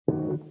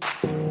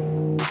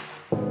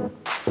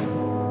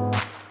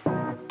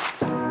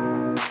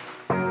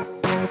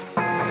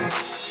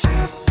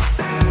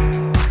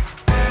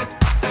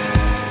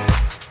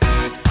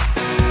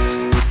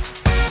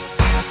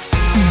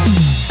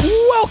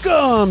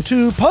Welcome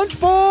to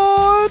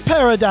Punchboard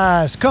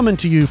Paradise, coming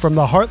to you from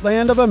the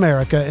heartland of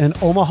America in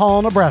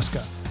Omaha, Nebraska,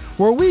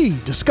 where we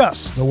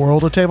discuss the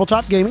world of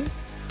tabletop gaming,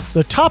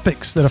 the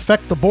topics that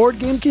affect the board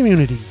game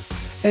community,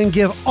 and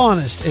give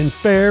honest and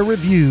fair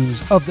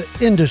reviews of the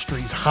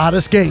industry's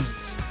hottest games.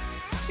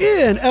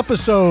 In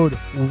episode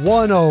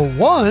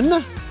 101,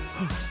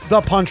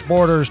 the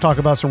Punchboarders talk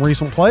about some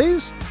recent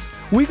plays,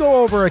 we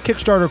go over a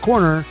Kickstarter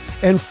corner,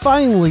 and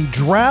finally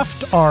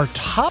draft our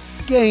top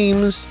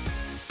games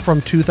from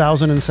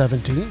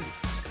 2017.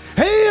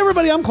 Hey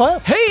everybody, I'm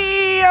Clef.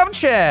 Hey, I'm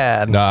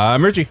Chad.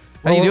 I'm Richie.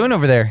 How you doing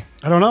over there?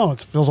 I don't know.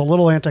 It feels a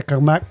little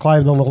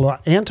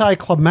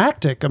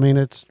anticlimactic. I mean,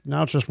 it's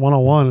just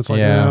 101. It's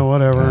like,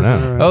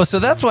 whatever. Oh, so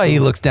that's why he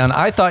looks down.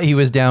 I thought he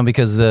was down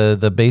because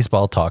the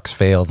baseball talks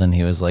failed and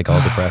he was like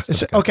all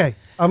depressed. Okay,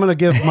 I'm going to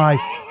give my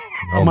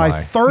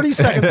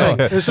 30-second thing.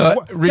 This is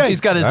Richie's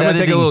got his I'm editing. going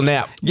to take a little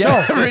nap.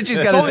 Yeah, no, Richie's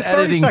got his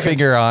editing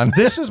figure on.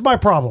 This is my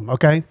problem,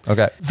 okay?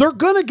 Okay. They're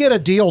going to get a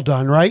deal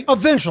done, right?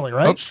 Eventually,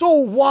 right? Oh. So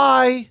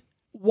why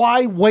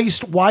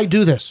waste? Why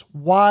do this?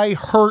 Why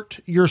hurt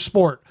your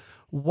sport?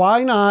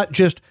 Why not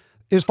just,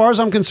 as far as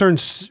I'm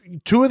concerned,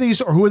 who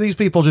are these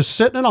people just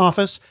sit in an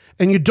office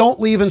and you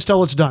don't leave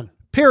until it's done,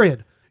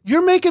 period.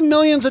 You're making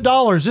millions of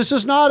dollars. This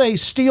is not a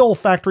steel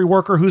factory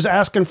worker who's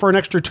asking for an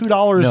extra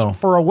 $2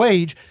 for a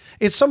wage.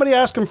 It's somebody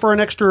asking for an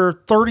extra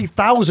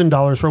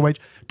 $30,000 for a wage.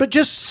 But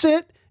just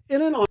sit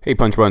in an office. Hey,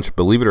 Punch Bunch,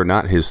 believe it or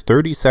not, his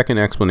 30-second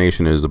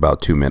explanation is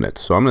about 2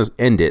 minutes. So I'm going to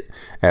end it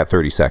at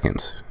 30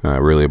 seconds.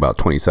 Really about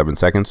 27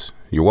 seconds.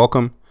 You're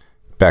welcome.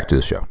 Back to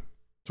the show.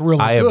 It's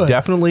really I have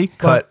definitely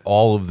cut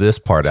all of this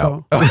part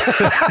out.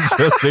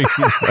 Just so you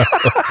know.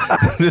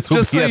 This will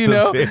Just be so at you the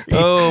know. very,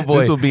 Oh, boy.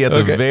 This will be at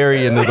the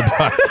very end of the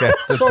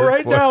podcast. So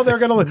right now they're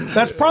going to,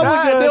 that's probably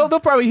good. They'll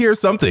probably hear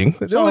something.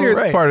 They'll hear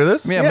right. part of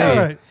this. Yeah, Yeah, maybe.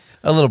 right.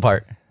 A little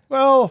part.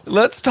 Well,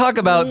 Let's talk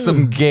about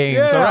some games,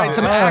 Yeah, all right?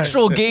 Some all right.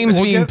 actual games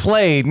We'll being get-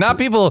 played, not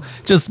people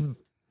just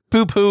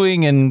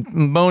poo-pooing and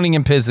moaning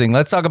and pissing.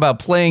 Let's talk about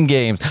playing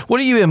games. What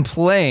have you been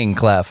playing,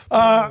 Clef?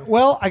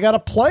 well, I got a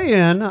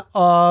play-in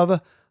of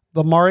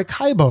the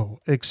Maracaibo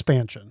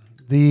expansion,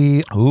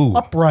 the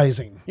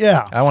Uprising.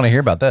 Yeah. I want to hear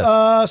about this.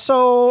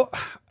 So,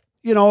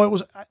 it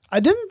was,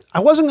 I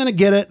wasn't going to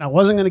get it. I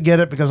wasn't going to get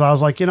it because I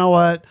was like, you know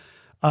what?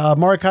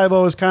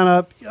 Maracaibo is kind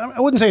of,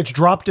 I wouldn't say it's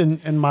dropped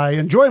in my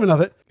enjoyment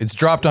of it, It's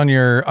dropped on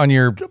your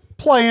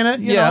playing it,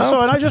 you know, so,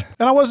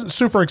 and I wasn't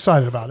super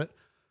excited about it.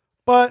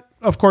 But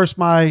of course,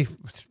 I'm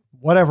just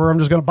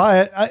going to buy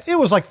it. It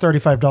was like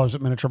 $35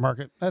 at Miniature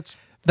Market.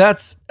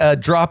 That's a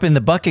drop in the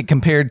bucket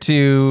compared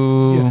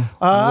to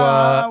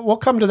We'll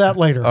come to that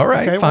later. All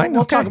right, okay? fine.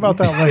 We'll Okay. talk about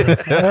that later.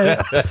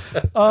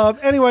 All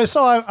right? Anyway,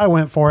 so I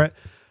went for it.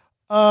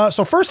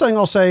 So first thing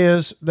I'll say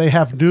is they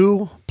have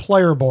new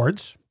player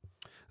boards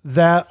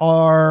that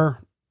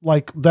are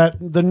like that.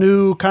 The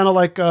new kind of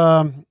like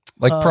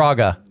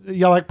Praga.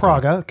 Yeah, like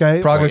Praga.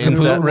 Okay, Praga Like,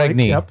 Complete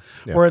Regni. Yep.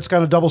 Where it's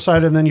kind of double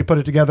sided, and then you put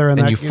it together, and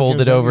And that you fold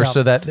gives it over yeah.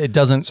 so that it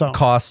doesn't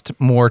cost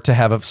more to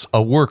have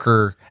a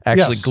worker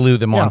actually Yes. glue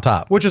them Yeah. on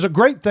top. which is a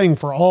great thing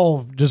for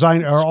all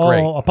design or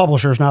all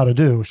publishers now to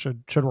do.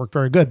 Should work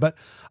very good. But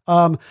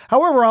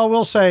however, I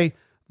will say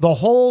the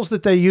holes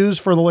that they use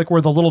for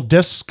where the little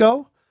discs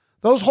go,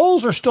 those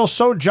holes are still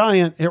so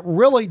giant. It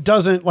really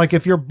doesn't, like,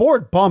 if your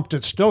board bumped,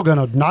 it's still going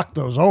to knock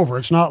those over.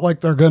 It's not like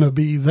they're going to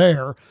be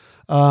there.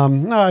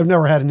 No, I've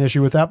never had an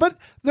issue with that, but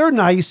they're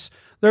nice.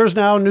 There's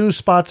now new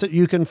spots that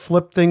you can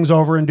flip things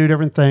over and do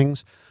different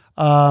things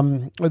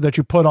that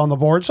you put on the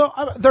board. So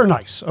they're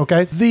nice.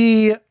 Okay.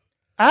 The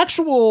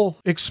actual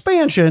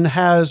expansion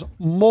has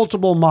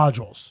multiple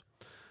modules.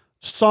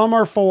 Some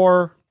are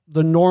for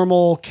the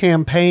normal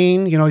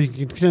campaign. You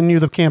can continue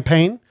the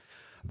campaign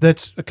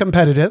that's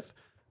competitive.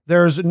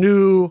 There's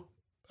new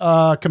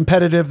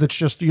competitive that's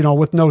just,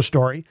 with no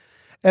story.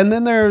 And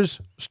then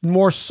there's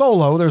more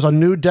solo. There's a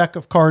new deck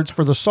of cards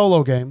for the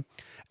solo game.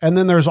 And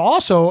then there's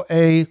also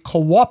a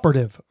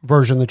cooperative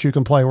version that you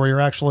can play where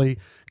you're actually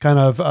kind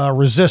of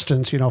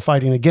resistance,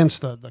 fighting against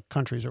the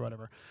countries or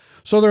whatever.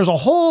 So there's a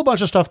whole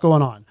bunch of stuff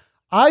going on.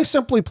 I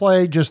simply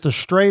played just the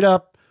straight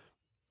up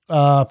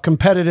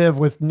competitive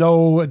with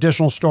no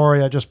additional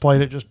story. I just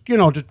played it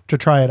to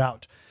try it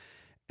out.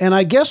 And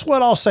I guess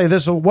what I'll say,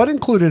 what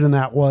included in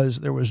that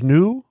was there was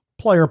new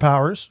player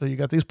powers. So you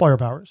got these player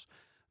powers.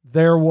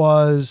 There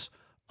was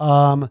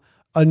a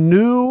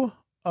new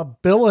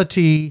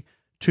ability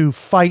to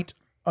fight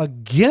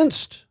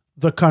against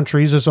the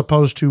countries as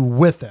opposed to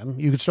with them.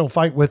 You could still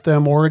fight with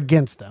them or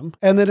against them.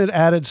 And then it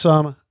added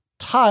some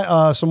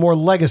more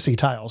legacy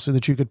tiles so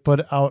that you could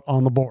put out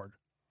on the board.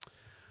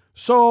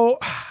 So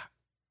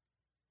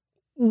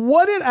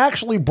what it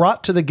actually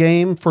brought to the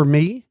game for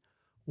me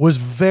was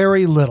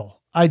very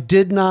little. I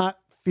did not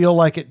feel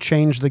like it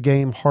changed the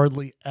game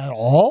hardly at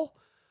all.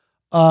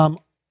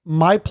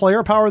 My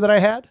player power that I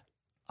had,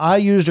 I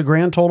used a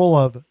grand total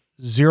of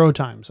 0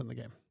 times in the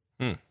game.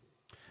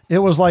 It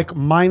was like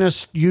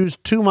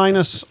used 2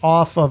 minus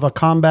off of a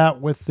combat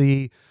with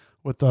the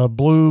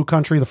blue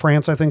country, the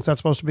France, I think that's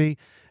supposed to be.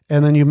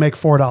 And then you make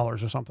 $4 or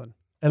something.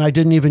 And I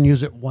didn't even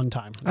use it one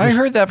time. I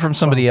heard that from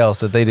somebody else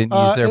that they didn't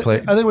use their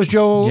play. I think it was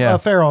Joe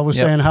Farrell was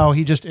saying how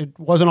it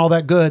wasn't all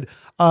that good.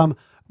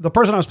 The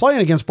person I was playing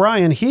against,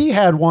 Brian, he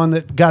had one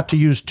that got to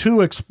use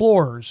 2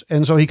 explorers.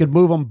 And so he could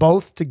move them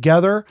both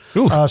together,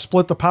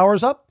 split the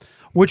powers up,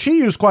 which he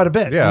used quite a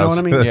bit. Yeah, you know what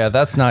I mean? Yeah,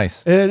 that's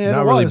nice. And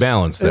Not really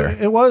balanced there.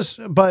 It was,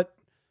 but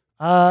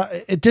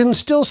it didn't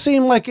still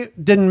seem like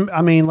it didn't.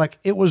 I mean, like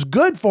it was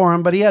good for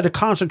him, but he had to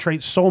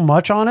concentrate so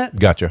much on it.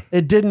 Gotcha.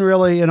 It didn't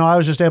really, I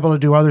was just able to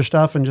do other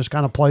stuff and just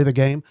kind of play the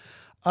game.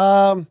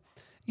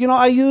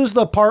 I used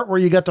the part where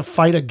you got to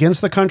fight against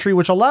the country,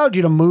 which allowed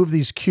you to move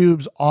these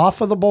cubes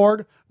off of the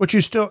board, which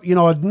you still,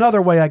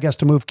 another way, I guess,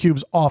 to move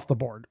cubes off the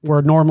board,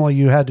 where normally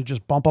you had to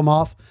just bump them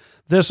off.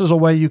 This is a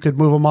way you could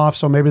move them off,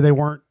 so maybe they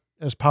weren't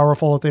as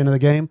powerful at the end of the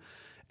game.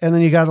 And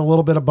then you got a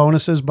little bit of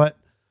bonuses, but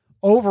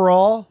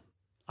overall,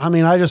 I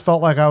mean, I just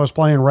felt like I was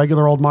playing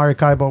regular old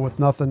Maracaibo with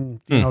nothing,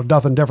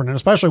 nothing different. And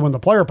especially when the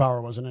player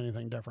power wasn't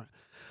anything different.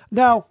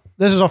 Now,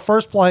 this is a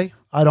first play.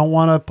 I don't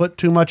want to put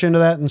too much into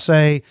that and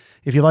say,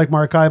 if you like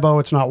Maracaibo,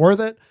 it's not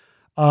worth it.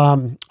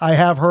 I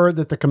have heard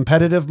that the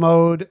competitive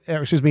mode,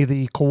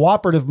 the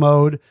cooperative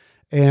mode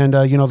and,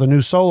 the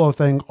new solo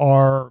thing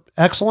are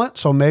excellent.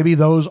 So maybe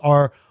those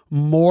are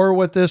more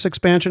what this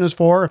expansion is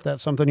for, if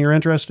that's something you're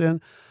interested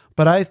in.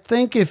 But I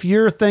think if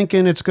you're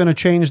thinking it's going to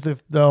change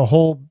the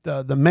whole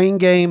the main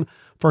game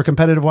for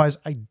competitive wise,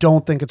 I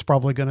don't think it's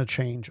probably going to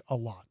change a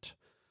lot.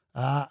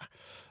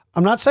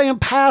 I'm not saying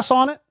pass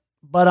on it,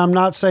 but I'm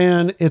not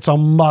saying it's a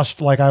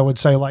must. Like I would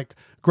say, like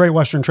Great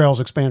Western Trails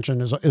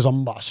expansion is a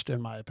must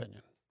in my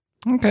opinion.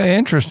 Okay,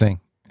 interesting.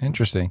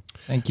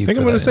 Thank you. I think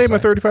I'm going to save my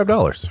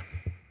 $35.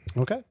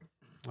 Okay,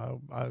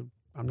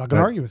 I'm not going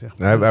to argue with you.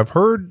 I've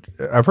heard,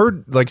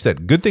 like I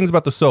said, good things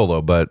about the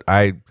solo, but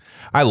I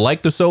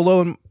like the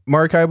solo in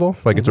Maracaibo.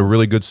 Like it's a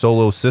really good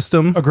solo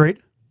system. Agreed.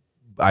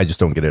 I just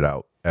don't get it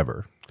out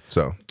ever.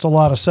 So it's a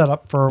lot of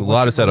setup for a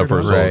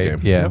solo game.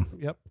 Yeah.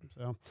 Yep.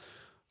 So, all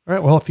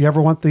right. Well, if you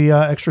ever want the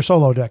extra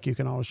solo deck, you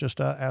can always just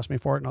ask me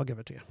for it and I'll give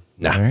it to you.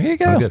 Nah, there you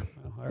go. I'm good.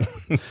 All right.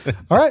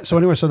 All right. So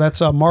anyway, so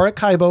that's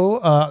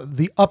Maracaibo,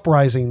 the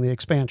Uprising, the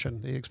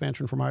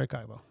expansion for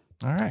Maracaibo.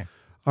 All right.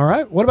 All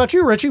right. What about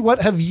you, Richie?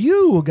 What have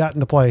you gotten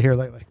to play here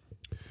lately?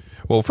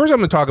 Well, first I'm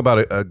going to talk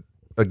about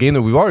a game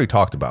that we've already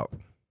talked about.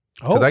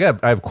 Because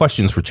I have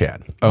questions for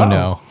Chad. Oh,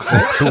 no.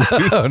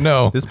 Oh,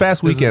 no. This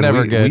past weekend,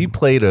 we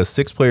played a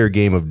 6-player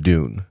game of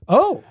Dune.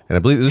 Oh. And I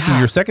believe this is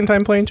your second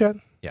time playing, Chad?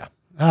 Yeah.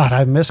 God,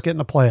 I miss getting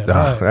to play it.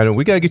 Right. I know.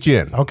 We got to get you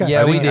in. Okay.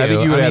 Yeah, we do. I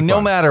think you would have no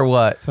fun. matter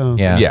what. So-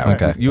 Yeah.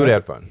 Okay. You would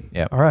have fun.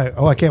 Yeah. All right.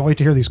 Oh, I can't wait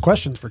to hear these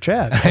questions for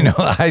Chad. I know.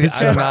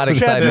 I'm not Chad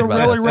excited did about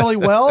really, this. really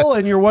well,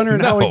 and you're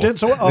wondering how he did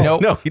so well. Oh.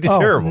 No, he did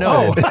terrible.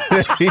 no.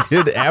 He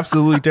did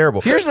absolutely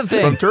terrible. Here's the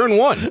thing. From turn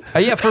 1.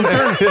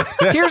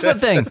 Here's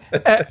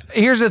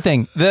the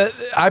thing.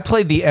 I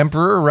played the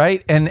Emperor,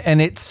 right?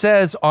 And it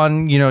says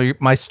on,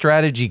 my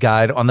strategy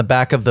guide on the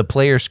back of the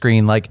player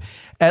screen, like,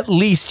 at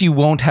least you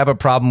won't have a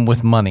problem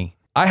with money.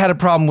 I had a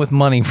problem with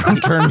money from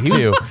turn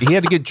 2. He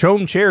had to get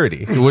Chom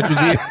Charity, which would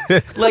be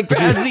like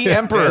as the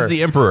Emperor. As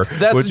the Emperor.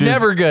 That's which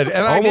never good.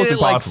 And I did almost it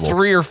impossible. like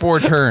 3 or 4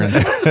 turns.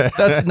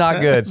 That's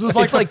not good.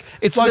 It's like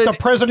the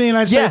president of the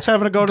United States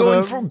having to go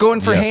to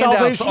going for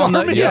handouts Salvation on the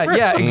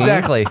Army.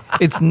 exactly.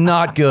 It's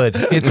not good.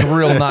 It's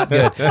real not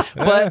good.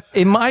 But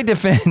in my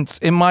defense,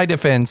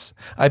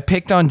 I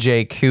picked on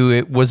Jake,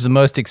 who was the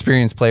most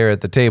experienced player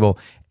at the table.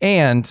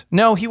 And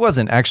no, he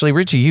wasn't. Actually,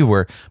 Richie, you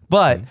were.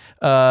 But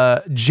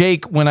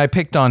Jake, when I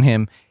picked on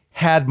him,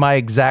 had my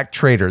exact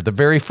trader. The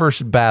very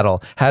first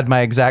battle had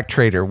my exact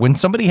trader. When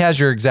somebody has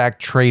your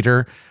exact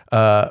trader,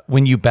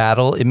 when you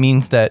battle, it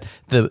means that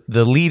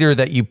the leader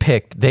that you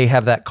picked, they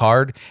have that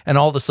card. And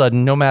all of a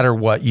sudden, no matter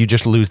what, you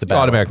just lose the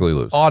battle. Automatically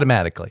lose.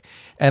 Automatically.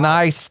 And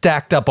I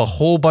stacked up a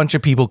whole bunch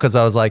of people because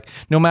I was like,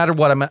 no matter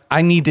what,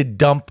 I need to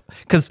dump,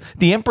 because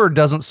the Emperor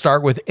doesn't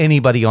start with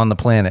anybody on the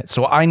planet.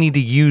 So I need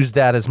to use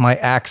that as my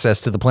access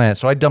to the planet.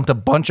 So I dumped a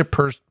bunch of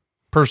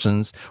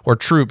persons or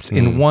troops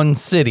in one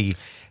city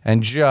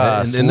and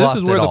just and this lost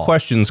is where it the all.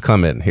 questions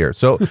come in here.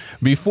 So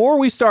before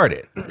we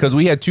started, because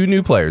we had 2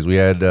 new players, we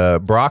had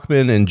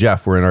Brockman and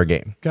Jeff were in our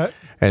game. Okay.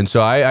 And so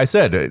I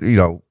said,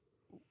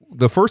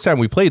 the first time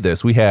we played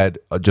this, we had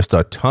just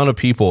a ton of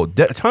people,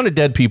 a ton of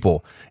dead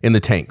people in the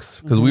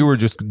tanks because we were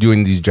just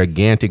doing these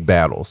gigantic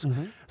battles.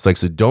 It's like,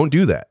 so don't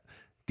do that.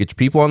 Get your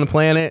people on the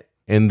planet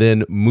and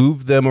then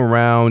move them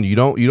around. You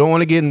don't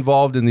want to get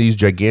involved in these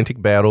gigantic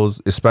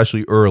battles,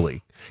 especially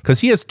early,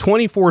 because he has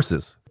 20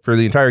 forces for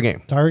the entire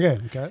game.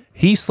 Okay.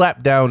 He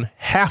slapped down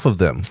half of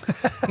them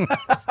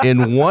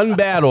in one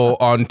battle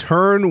on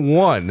turn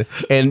 1,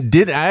 and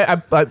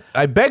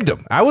I begged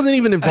him. I wasn't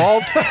even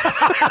involved.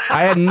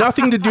 I had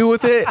nothing to do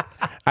with it.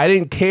 I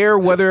didn't care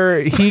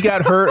whether he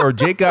got hurt or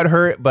Jake got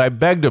hurt, but I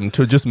begged him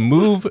to just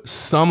move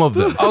some of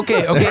them.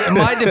 Okay. In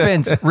my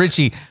defense,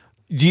 Richie,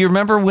 Do you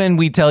remember when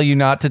we tell you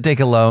not to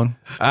take a loan?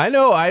 I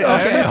know. I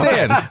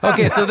understand.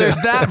 Okay, so there's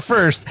that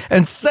first.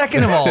 And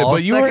second of all,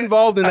 But you were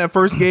involved in that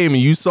first game,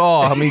 and you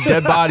saw how many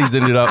dead bodies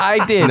ended up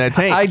in that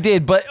tank. I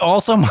did. But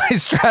also my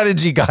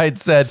strategy guide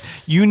said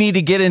you need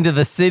to get into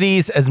the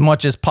cities as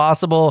much as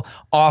possible,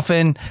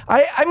 often.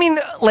 I mean,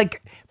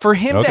 like, for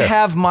him to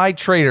have my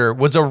trader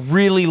was a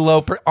really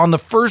low, on the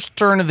first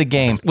turn of the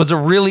game, was a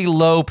really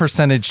low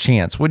percentage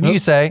chance. Wouldn't you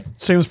say?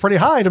 Seems pretty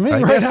high to me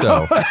I right guess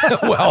now. so.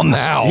 Well,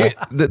 now.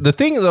 The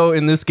thing, though,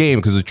 in this game,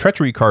 because the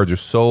treachery cards are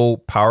so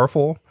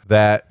powerful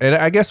that, and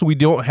I guess we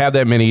don't have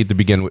that many to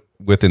begin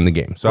with in the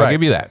game. So I'll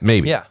give you that,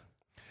 maybe. Yeah.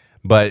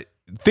 But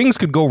things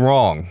could go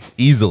wrong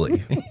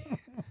easily.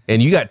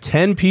 And you got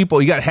 10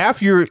 people, you got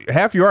half your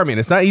army, and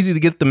it's not easy to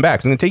get them back.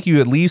 It's going to take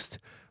you at least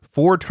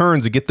 4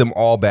 turns to get them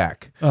all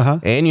back.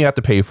 And you have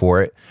to pay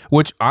for it,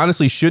 which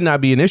honestly should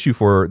not be an issue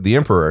for the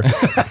Emperor,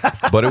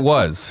 but it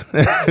was.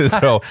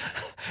 So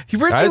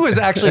Richie was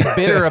actually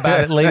bitter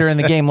about it later in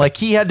the game. Like,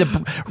 he had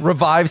to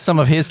revive some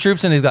of his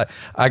troops, and he's like,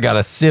 I got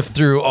to sift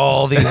through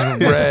all these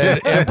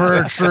red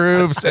Emperor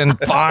troops and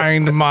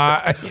find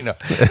my,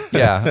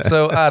 Yeah,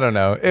 so I don't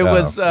know. It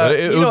was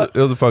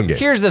a fun game.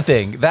 Here's the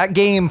thing. That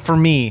game, for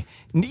me,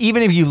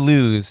 even if you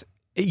lose,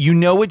 you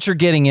know what you're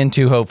getting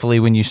into, hopefully,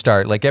 when you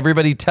start. Like,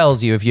 everybody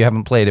tells you if you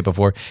haven't played it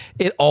before,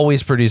 it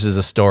always produces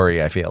a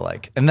story, I feel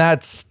like. And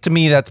that's, to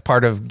me, that's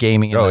part of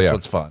gaming, and that's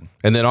what's fun.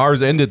 And then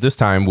ours ended this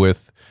time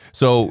with,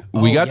 so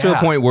we got to the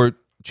point where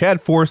Chad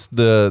forced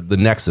the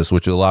Nexus,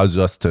 which allows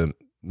us to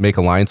make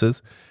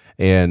alliances.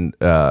 And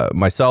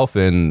myself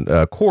and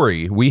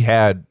Corey,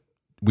 I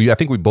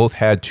think we both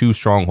had 2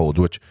 strongholds,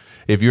 which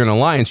if you're an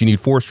alliance, you need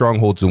 4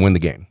 strongholds to win the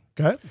game.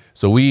 Okay.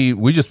 So we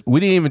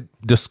didn't even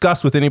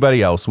discuss with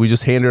anybody else. We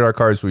just handed our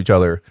cards to each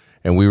other,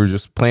 and we were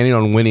just planning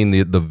on winning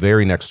the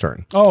very next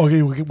turn. Oh,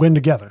 you would win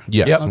together.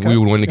 Yes, we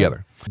would win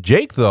together.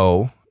 Jake,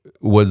 though,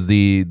 was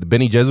the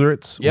Bene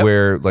Gesserits,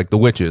 where, like, the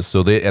witches.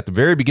 So they, at the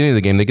very beginning of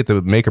the game, they get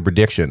to make a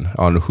prediction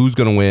on who's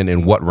going to win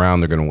and what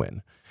round they're going to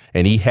win.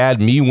 And he had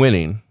me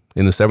winning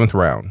in the 7th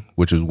round,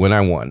 which is when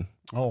I won.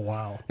 Oh,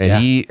 wow.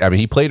 And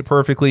he played it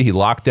perfectly. He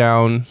locked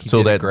down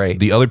so that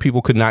the other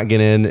people could not get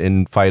in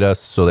and fight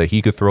us, so that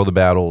he could throw the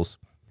battles.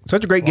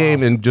 Such a great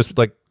game, and just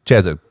like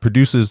Chad said,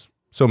 produces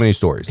so many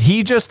stories.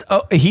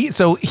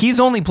 He's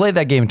only played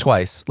that game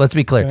twice. Let's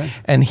be clear. Okay.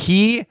 And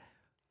he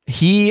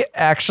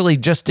actually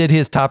just did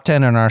his top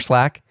 10 on our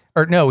Slack,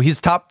 or no,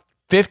 his top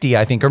 50,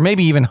 I think, or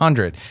maybe even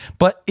 100.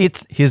 But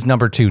it's his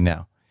number 2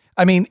 now.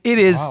 I mean, it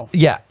is. Wow.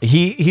 Yeah,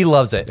 he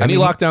loves it. And he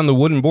locked down the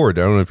wooden board.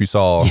 I don't know if you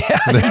saw. Yeah,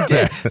 he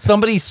did.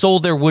 Somebody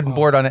sold their wooden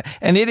board on it,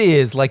 and it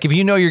is like, if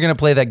you know you're going to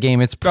play that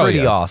game, it's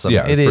pretty awesome.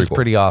 Yeah, it is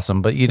pretty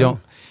awesome. But you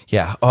don't.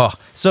 Yeah. Oh,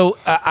 so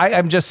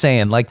I'm just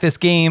saying, like, this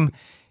game,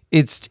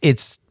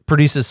 it's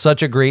produces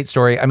such a great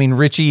story. I mean,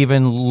 Richie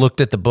even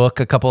looked at the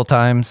book a couple of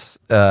times.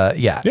 I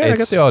got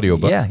the audio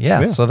book.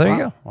 Yeah. So there you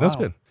go. Wow. That's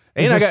good.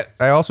 And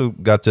I also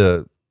got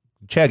to.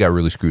 Chad got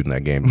really screwed in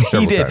that game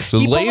several times. So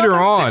later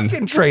on,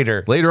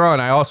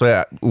 I also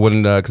had,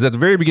 because at the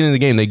very beginning of the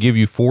game, they give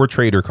you 4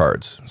 trader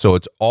cards. So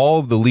it's all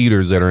of the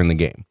leaders that are in the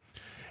game.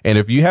 And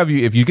if you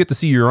get to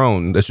see your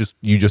own,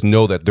 you just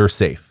know that they're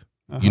safe.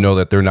 You know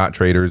that they're not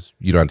traders.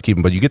 You don't have to keep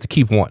them, but you get to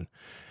keep one.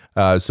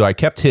 So I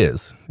kept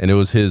his, and it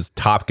was his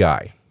top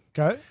guy.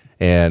 Okay.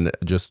 And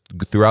just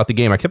throughout the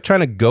game, I kept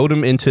trying to goad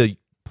him into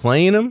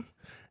playing him,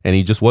 and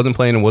he just wasn't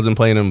playing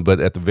him. But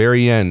at the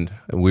very end,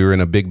 we were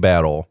in a big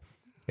battle.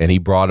 And he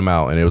brought him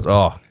out, and it was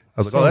I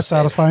was like, that's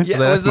satisfying. Yeah,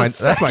 that's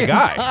my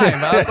guy.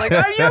 I was like,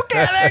 are you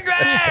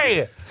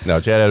kidding me?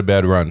 No, Chad had a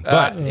bad run,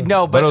 but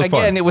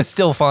it was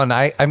still fun.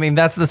 I mean,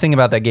 that's the thing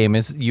about that game,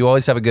 is you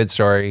always have a good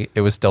story.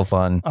 It was still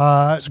fun.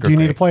 Do you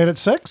need to play it at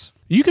 6?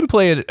 You can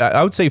play it.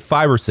 I would say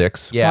 5 or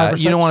 6. Yeah,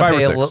 you don't want to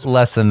pay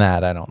less than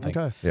that. I don't think.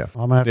 Okay. Yeah,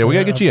 we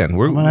gotta get you in.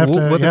 We'll have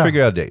to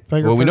figure out a date.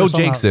 We know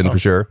Jake's in for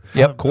sure.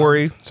 Yep,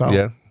 Corey.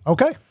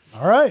 Okay.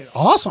 All right.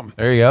 Awesome.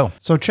 There you go.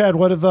 So, Chad,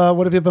 what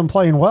have you been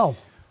playing well?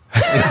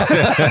 I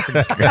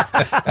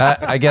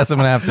guess I'm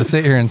gonna have to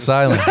sit here in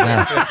silence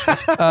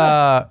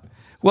now.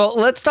 Well,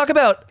 let's talk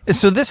about.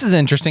 So this is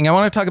interesting. I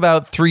want to talk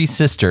about Three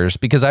Sisters,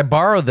 because I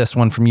borrowed this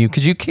one from you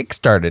because you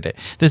kickstarted it.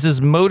 This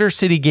is Motor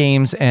City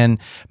Games and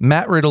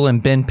Matt Riddle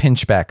and Ben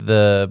Pinchback,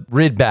 the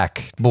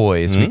Ridback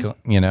boys.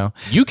 Mm-hmm.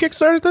 You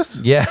kickstarted this?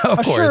 Yeah,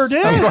 of course. Sure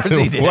did. Of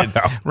course he did. Wow.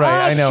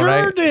 Right, I know,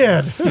 right? Sure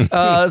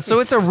did. So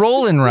it's a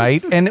roll-in,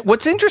 right? And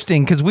what's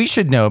interesting, because we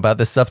should know about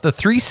this stuff, the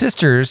Three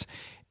Sisters.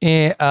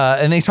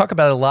 And they talk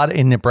about it a lot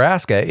in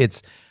Nebraska.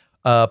 It's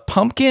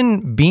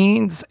pumpkin,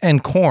 beans,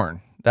 and corn.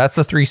 That's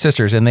the Three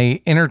Sisters, and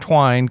they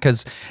intertwine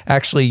because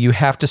actually you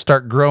have to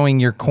start growing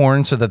your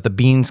corn so that the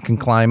beans can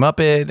climb up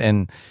it,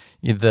 and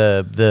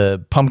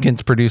the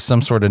pumpkins produce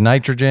some sort of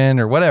nitrogen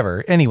or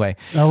whatever. Anyway,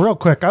 now real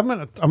quick, I'm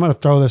gonna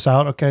throw this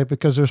out, okay?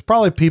 Because there's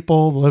probably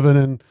people living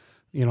in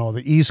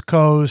the East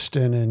Coast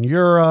and in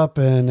Europe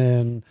and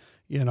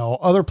in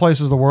other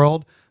places of the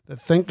world that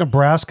think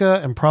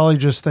Nebraska and probably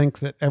just think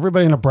that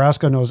everybody in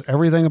Nebraska knows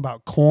everything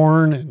about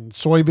corn and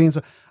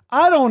soybeans.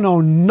 I don't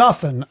know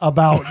nothing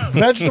about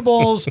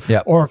vegetables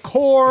or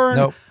corn.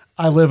 Nope.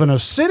 I live in a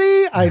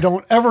city. I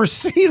don't ever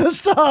see the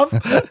stuff.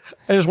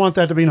 I just want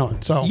that to be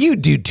known. So You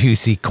do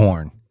see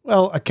corn.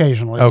 well,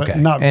 occasionally, Okay. but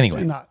not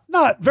Anyway.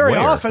 not very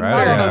Where, often. right?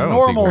 Not Yeah, I on a don't see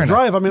normal corn.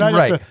 drive. I mean, I'd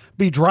Right. have to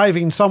be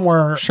driving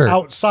somewhere Sure.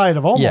 outside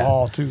of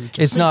Omaha to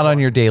It's see not corn. on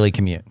your daily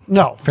commute.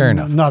 No, Fair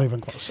enough. Not even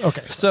close.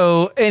 Okay.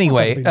 So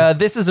anyway,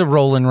 this is a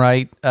roll and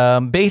write.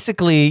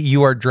 Basically,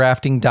 you are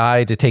drafting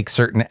die to take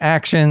certain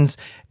actions,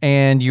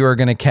 and you are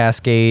going to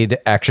cascade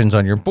actions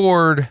on your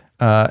board.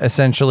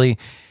 Essentially,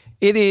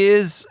 it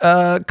is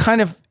kind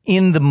of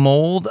in the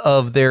mold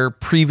of their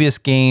previous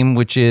game,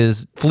 which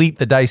is Fleet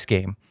the Dice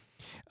game.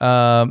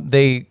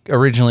 They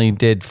originally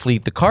did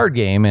Fleet the card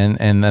game,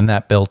 and then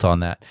that built on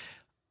that.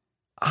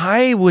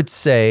 I would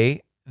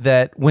say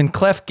that when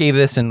Clef gave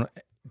this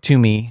to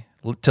me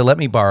to let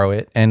me borrow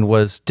it and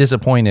was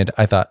disappointed,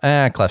 I thought,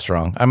 Clef's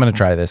wrong. I'm going to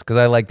try this because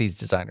I like these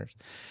designers.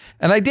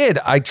 And I did.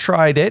 I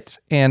tried it,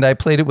 and I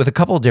played it with a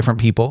couple of different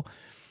people.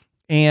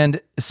 And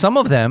some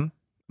of them,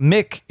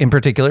 Mick in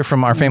particular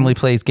from Our Family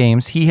Plays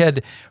Games, he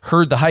had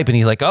heard the hype, and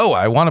he's like, oh,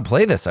 I want to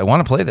play this. I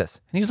want to play this.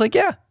 And he was like,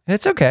 yeah,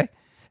 it's okay.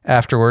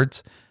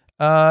 Afterwards,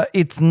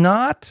 it's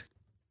not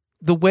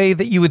the way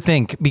that you would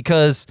think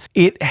because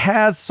it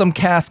has some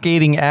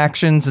cascading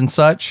actions and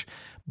such,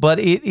 but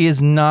it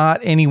is not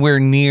anywhere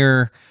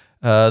near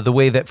the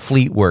way that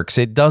Fleet works.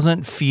 It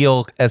doesn't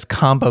feel as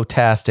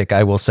combo-tastic,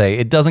 I will say.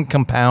 It doesn't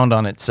compound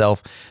on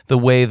itself the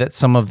way that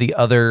some of the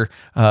other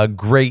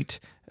great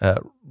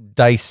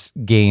dice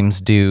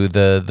games do,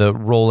 the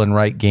roll and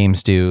write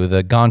games do,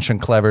 the Gauntsch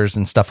and Clevers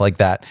and stuff like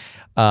that.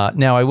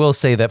 Now, I will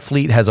say that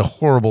Fleet has a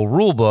horrible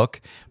rule book,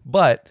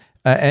 but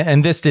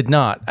and this did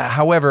not.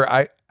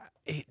 However,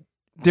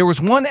 there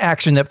was one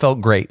action that felt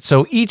great.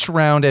 So each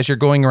round, as you're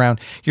going around,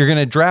 you're going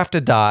to draft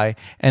a die,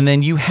 and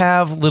then you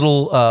have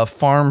little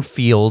farm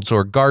fields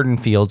or garden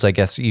fields, I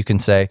guess you can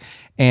say.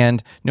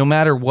 And no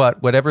matter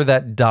whatever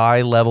that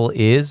die level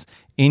is,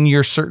 in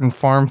your certain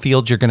farm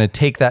field, you're going to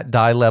take that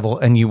die level,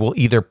 and you will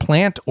either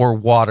plant or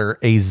water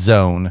a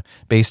zone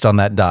based on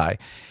that die.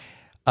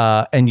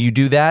 And you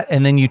do that,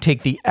 and then you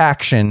take the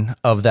action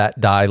of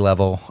that die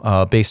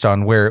level based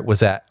on where it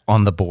was at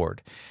on the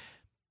board.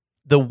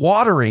 The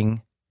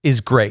watering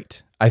is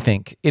great, I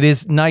think. It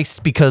is nice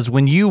because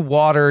when you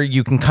water,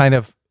 you can kind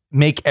of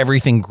make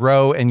everything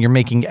grow, and you're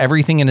making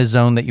everything in a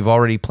zone that you've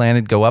already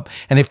planted go up,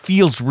 and it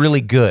feels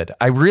really good.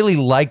 I really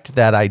liked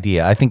that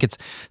idea. I think it's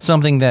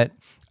something that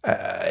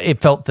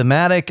it felt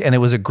thematic, and it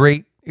was a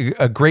great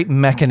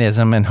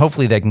mechanism, and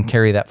hopefully they can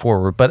carry that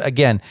forward. But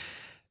again,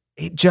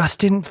 it just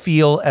didn't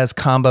feel as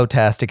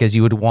combo-tastic as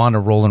you would want a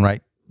roll and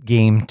write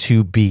game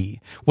to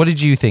be. What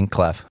did you think,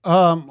 Clef?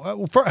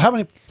 For how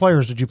many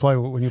players did you play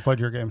when you played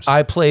your games?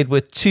 I played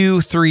with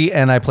 2, 3,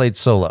 and I played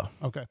solo.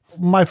 Okay.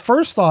 My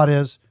first thought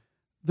is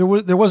there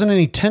wasn't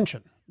any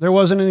tension. There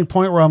wasn't any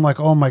point where I'm like,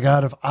 oh my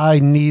God, if I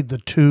need the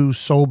 2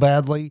 so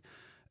badly.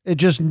 It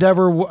just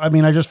never, I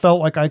just felt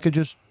like I could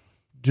just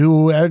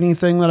do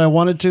anything that I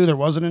wanted to. There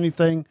wasn't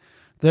anything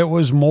that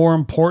was more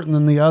important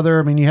than the other.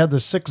 I mean, you had the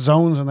 6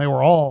 zones and they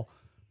were all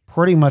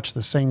pretty much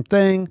the same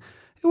thing.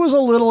 It was a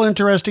little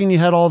interesting. You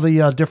had all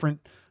the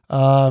different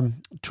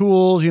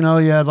tools, you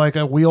had like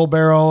a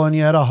wheelbarrow and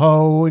you had a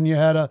hoe and you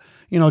had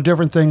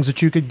different things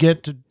that you could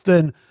get to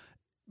then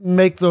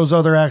make those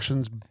other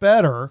actions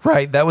better.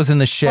 Right. That was in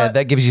the shed. But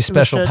that gives you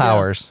special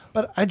powers. Yeah.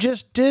 But I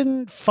just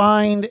didn't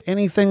find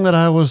anything that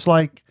I was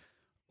like,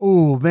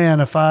 oh man,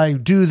 if I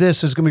do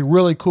this, it's going to be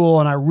really cool.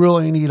 And I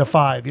really need a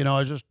 5,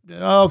 I just,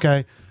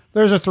 okay,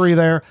 there's a 3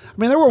 there. I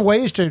mean, there were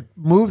ways to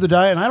move the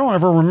die, and I don't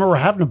ever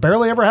remember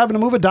barely ever having to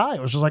move a die.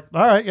 It was just like,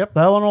 all right, yep,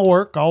 that one will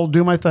work. I'll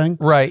do my thing.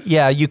 Right.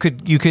 Yeah. You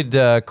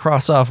could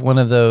cross off one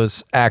of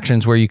those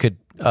actions where you could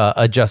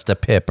adjust a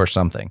pip or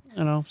something.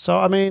 So,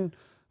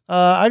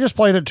 I just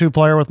played it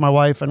 2-player with my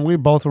wife, and we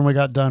both, when we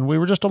got done, we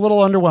were just a little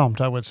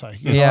underwhelmed, I would say.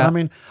 Yeah.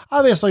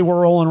 Obviously,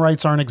 roll and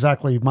writes aren't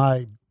exactly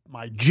my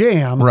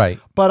jam. Right.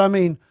 But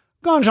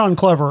Gauntsch and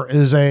Clever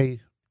is a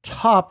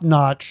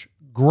top-notch,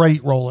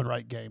 great roll and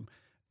write game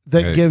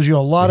that gives you a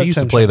lot of He used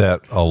tension. to play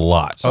that a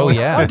lot. Oh,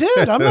 yeah. I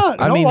did. I'm not.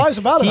 No lies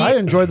about it. I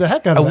enjoyed the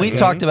heck out of it. We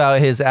talked about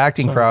his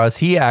acting prowess.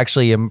 He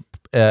actually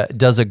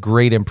does a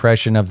great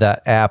impression of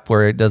that app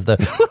where it does the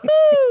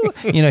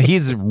woohoo.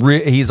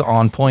 He's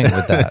on point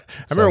with that.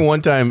 I remember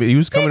one time he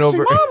was coming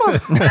over.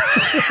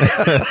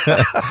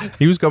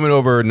 He was coming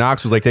over.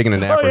 Knox was like taking a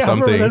nap or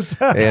something,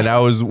 and I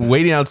was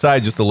waiting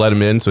outside just to let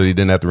him in so he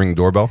didn't have to ring the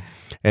doorbell.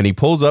 And he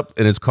pulls up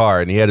in his car,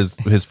 and he had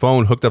his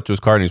phone hooked up to his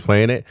car, and he's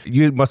playing it.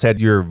 You must have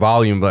had your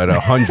volume at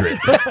 100.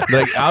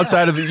 Like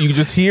outside of it, you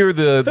just hear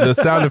the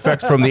sound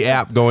effects from the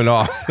app going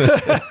off.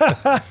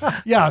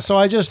 Yeah, so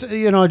I just,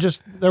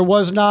 there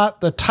was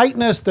not the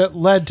tightness that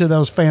led to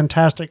those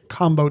fantastic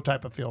combo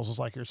type of feels, is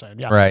like you're saying.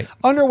 Yeah, Right.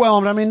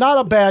 Underwhelmed. Not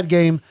a bad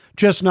game,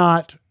 just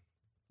not.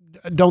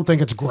 Don't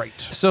think it's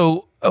great.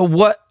 So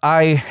what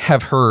I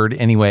have heard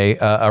anyway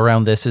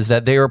around this is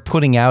that they are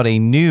putting out a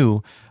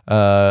new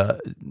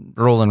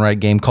roll and write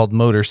game called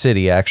Motor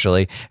City,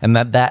 actually, and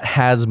that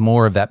has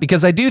more of that,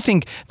 because I do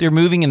think they're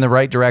moving in the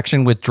right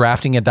direction with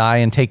drafting a die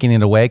and taking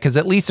it away, because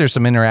at least there's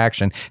some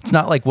interaction. It's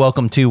not like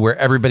Welcome to, where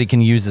everybody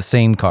can use the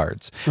same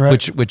cards,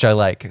 right. which I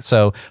like.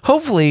 So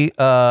hopefully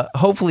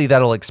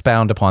that'll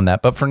expound upon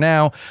that. But for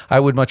now, I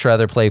would much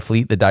rather play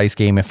Fleet the dice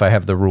game if I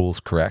have the rules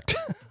correct.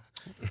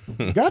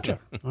 Gotcha.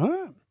 All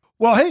right.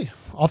 Well, hey,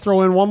 I'll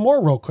throw in one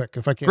more real quick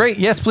if I can. Great.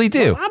 Yes, please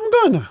do. I'm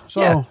good.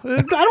 So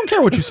I don't care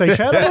what you say,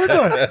 Chad. I'm going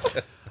to do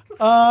it.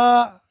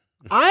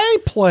 I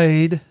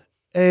played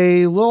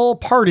a little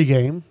party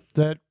game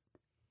that,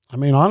 I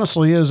mean,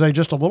 honestly, is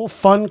just a little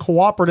fun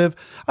cooperative.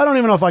 I don't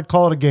even know if I'd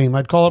call it a game.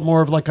 I'd call it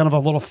more of like kind of a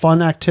little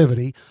fun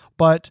activity.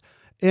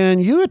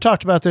 And you had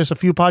talked about this a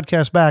few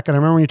podcasts back, and I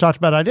remember when you talked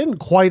about it, I didn't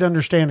quite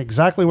understand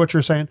exactly what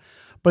you're saying,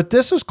 but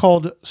this is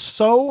called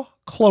So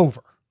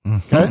Clover.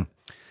 Mm-hmm. Okay.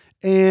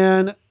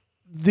 And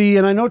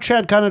I know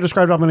Chad kind of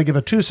described it. I'm going to give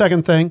a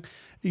 2-second thing.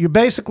 You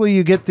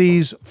get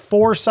these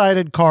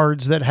 4-sided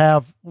cards that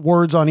have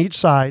words on each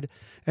side,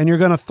 and you're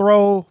going to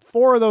throw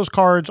 4 of those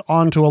cards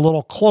onto a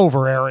little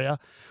clover area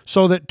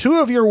so that 2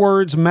 of your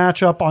words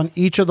match up on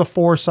each of the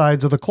 4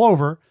 sides of the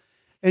clover.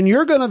 And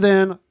you're going to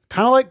then,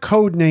 kind of like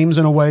code names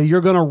in a way, you're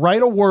going to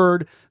write a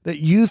word that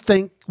you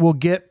think will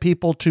get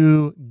people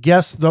to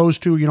guess those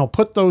 2,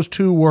 put those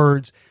 2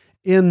 words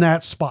in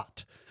that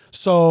spot.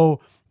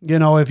 So,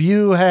 if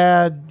you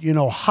had,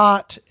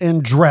 hot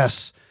and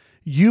dress,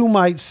 you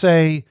might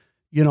say,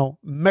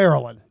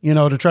 Marilyn,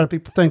 to try to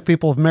think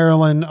people of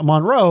Marilyn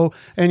Monroe,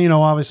 and,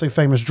 obviously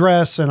famous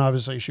dress, and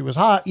obviously she was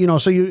hot,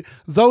 so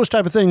those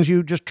type of things,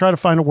 you just try to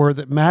find a word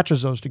that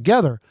matches those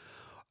together.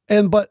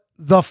 But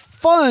the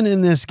fun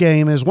in this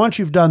game is once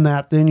you've done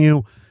that, then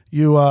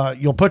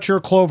you'll put your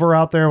clover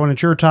out there when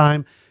it's your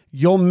time.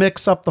 You'll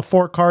mix up the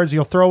 4 cards.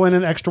 You'll throw in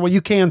an extra one. You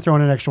can throw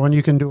in an extra one.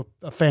 You can do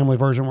a family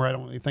version where I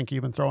don't really think you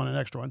even throw in an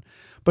extra one.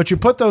 But you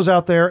put those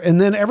out there, and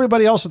then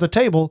everybody else at the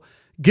table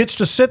gets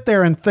to sit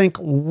there and think,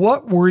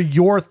 what were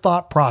your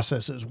thought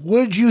processes?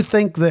 Would you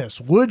think this?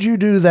 Would you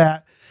do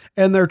that?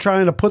 And they're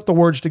trying to put the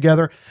words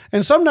together.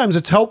 And sometimes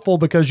it's helpful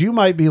because you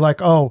might be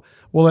like, oh,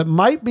 well, it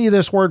might be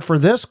this word for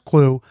this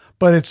clue,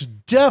 but it's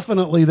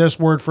definitely this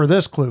word for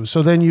this clue.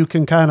 So then you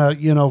can kind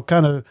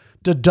of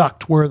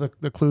deduct where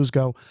the clues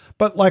go.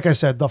 But like I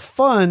said, the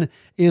fun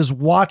is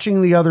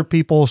watching the other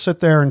people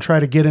sit there and try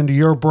to get into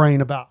your brain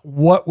about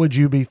what would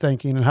you be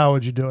thinking and how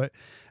would you do it.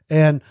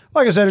 And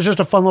like I said, it's just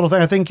a fun little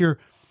thing. I think you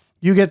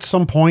get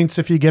some points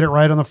if you get it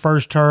right on the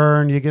first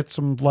turn. You get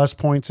some less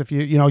points if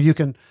you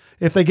can,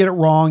 if they get it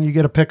wrong, you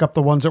get to pick up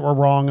the ones that were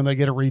wrong and they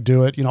get to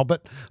redo it,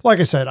 But like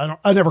I said,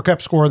 I never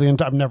kept score the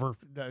entire, I'm never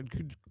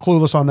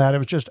clueless on that. It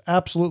was just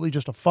absolutely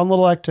just a fun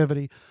little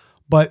activity.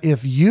 But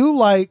if you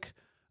like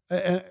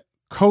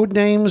code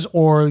names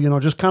or,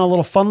 just kind of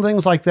little fun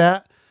things like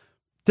that,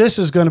 this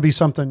is going to be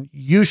something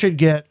you should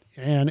get.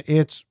 And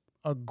it's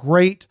a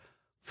great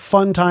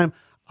fun time.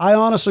 I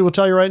honestly will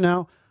tell you right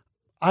now,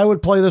 I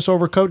would play this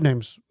over code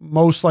names.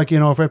 Most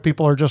if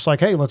people are just like,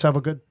 hey, let's have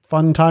a good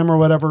fun time or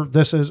whatever,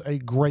 this is a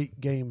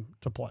great game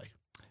to play.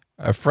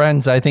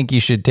 Friends, I think you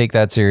should take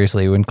that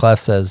seriously. When Clef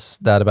says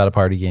that about a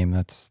party game,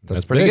 that's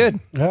pretty good.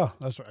 Yeah,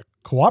 that's a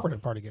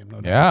cooperative party game.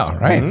 No doubt. Yeah,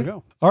 right. There we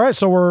go. All right,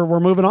 so we're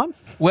moving on.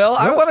 Well,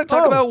 I want to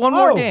talk about one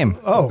more game.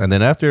 And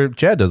then after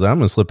Chad does that, I'm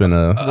going to slip in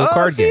a little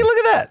card game. Look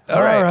at that.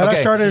 All right. Okay.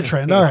 I started a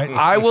trend. All right.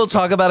 I will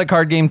talk about a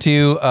card game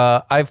too.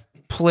 I've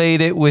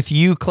played it with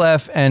you,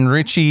 Clef, and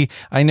Richie.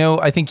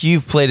 I think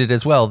you've played it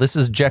as well. This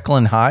is Jekyll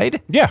and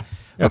Hyde. Yeah.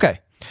 Okay.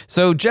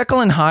 So Jekyll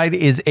and Hyde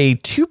is a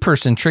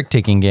 2-person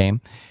trick-taking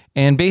game.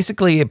 And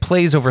basically, it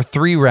plays over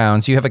 3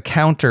 rounds. You have a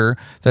counter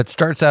that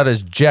starts out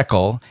as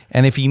Jekyll.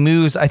 And if he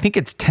moves, I think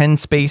it's 10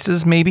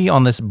 spaces maybe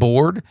on this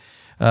board,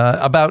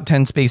 about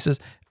 10 spaces.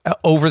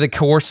 Over the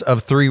course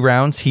of 3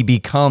 rounds, he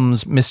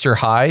becomes Mr.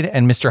 Hyde,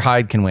 and Mr.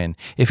 Hyde can win.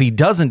 If he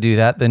doesn't do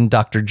that, then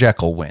Dr.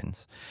 Jekyll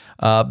wins.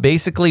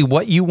 Basically,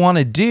 what you want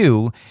to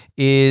do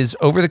is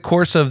over the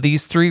course of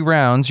these 3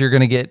 rounds, you're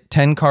going to get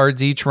 10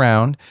 cards each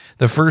round.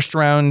 The first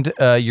round,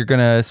 you're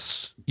going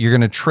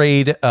to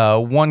trade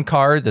 1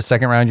 card. The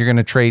second round, you're going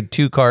to trade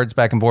 2 cards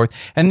back and forth,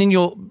 and then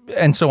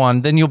and so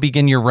on. Then you'll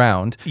begin your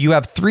round. You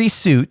have 3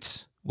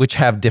 suits, which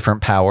have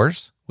different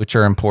powers, which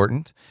are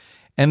important.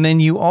 And then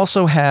you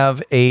also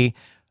have a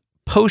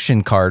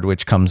potion card,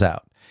 which comes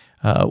out.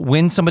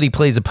 When somebody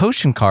plays a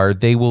potion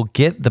card, they will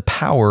get the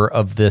power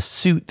of the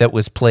suit that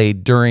was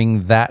played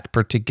during that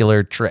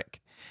particular trick.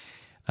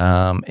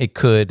 It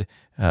could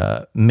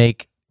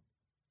make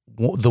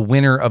the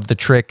winner of the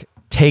trick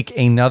take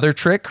another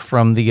trick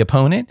from the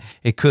opponent.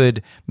 It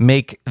could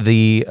make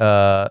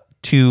the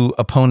 2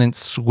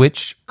 opponents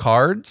switch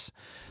cards.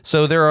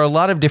 So there are a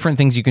lot of different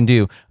things you can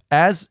do.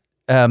 As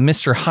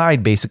Mr.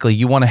 Hyde, basically,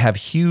 you want to have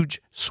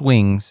huge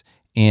swings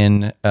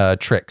in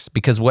tricks,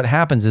 because what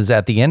happens is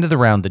at the end of the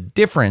round, the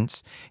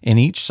difference in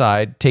each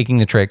side taking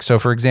the trick. So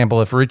for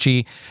example, if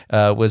Richie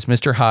was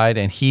Mr. Hyde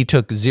and he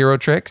took 0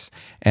 tricks,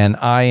 and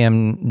I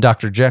am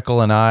Dr.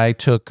 Jekyll and I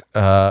took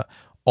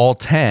all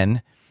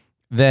 10,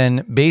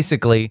 then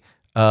basically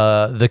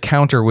the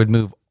counter would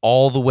move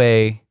all the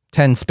way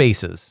 10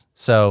 spaces.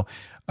 So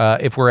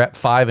if we're at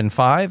 5 and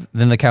 5,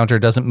 then the counter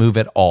doesn't move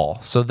at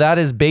all. So that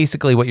is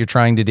basically what you're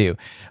trying to do.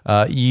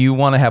 You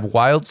want to have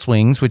wild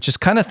swings, which is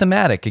kind of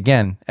thematic.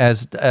 Again,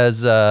 as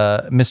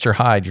Mr.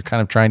 Hyde, you're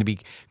kind of trying to be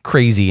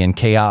crazy and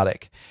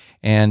chaotic.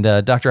 And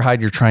Dr.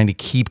 Hyde, you're trying to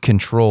keep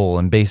control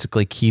and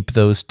basically keep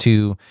those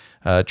two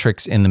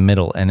tricks in the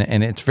middle.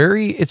 And it's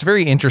very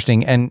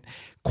interesting and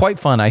quite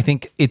fun. I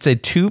think it's a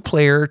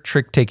 2-player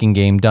trick-taking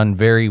game done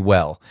very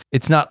well.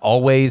 It's not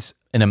always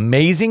an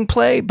amazing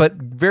play, but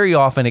very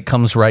often it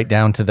comes right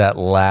down to that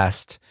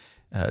last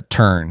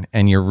turn,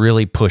 and you're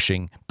really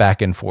pushing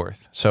back and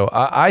forth. So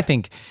I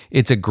think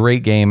it's a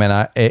great game,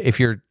 and if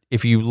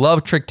you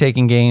love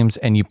trick-taking games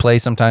and you play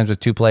sometimes with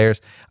 2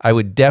 players, I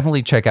would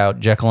definitely check out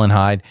Jekyll and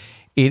Hyde.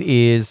 It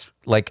is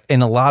like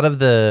in a lot of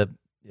the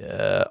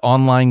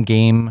online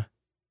game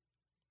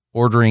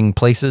ordering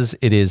places,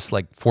 it is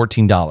like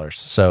 $14.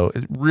 So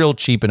real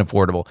cheap and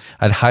affordable.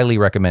 I'd highly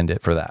recommend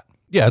it for that.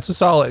 Yeah, it's a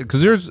solid,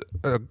 because there's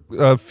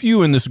a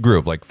few in this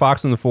group, like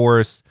Fox in the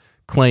Forest,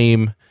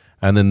 Claim,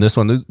 and then this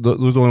one. Those are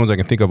the only ones I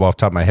can think of off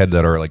the top of my head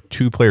that are like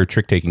 2-player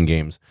trick-taking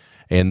games.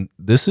 And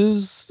this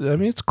is, I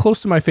mean, it's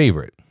close to my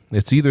favorite.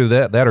 It's either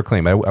that or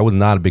Claim. I was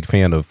not a big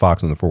fan of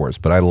Fox in the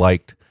Forest, but I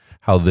liked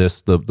how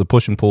the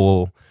push and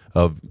pull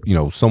of,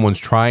 someone's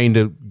trying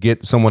to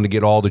get someone to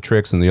get all the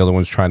tricks and the other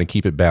one's trying to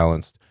keep it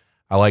balanced.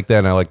 I like that,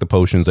 and I like the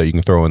potions that you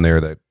can throw in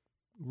there that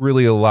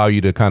really allow you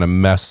to kind of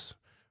mess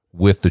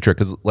with the trick.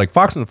 Because like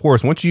Fox in the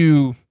Forest, once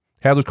you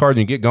have those cards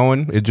and you get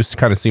going, it just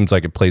kind of seems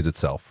like it plays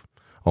itself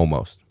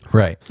almost.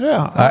 Right.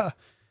 Yeah.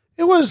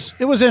 It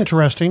was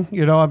interesting.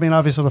 I mean,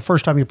 obviously the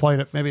first time you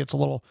played it, maybe it's a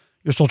little,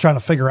 you're still trying to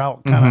figure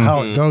out kind of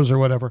how it goes or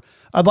whatever.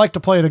 I'd like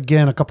to play it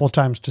again a couple of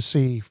times to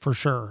see for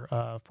sure,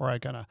 before I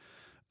kind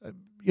of,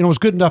 it was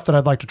good enough that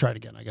I'd like to try it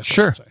again, I guess.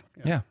 Sure. I should say.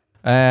 Yeah.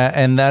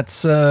 And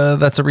that's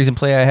a recent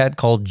play I had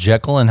called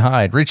Jekyll and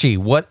Hyde. Richie,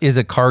 what is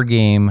a card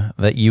game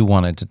that you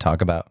wanted to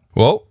talk about?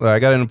 Well, I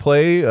got in a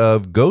play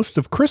of Ghost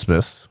of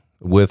Christmas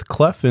with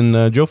Clef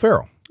and Joe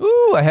Farrell.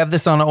 Ooh, I have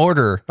this on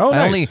order. Oh,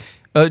 nice.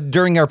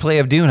 During our play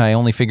of Dune, I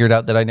only figured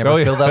out that I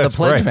never filled out the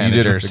pledge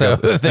manager. So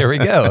there we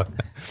go.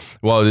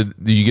 Well, did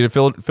you get it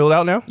filled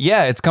out now?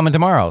 Yeah, it's coming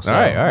tomorrow. So all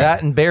right.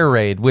 That and Bear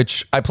Raid,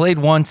 which I played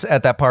once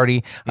at that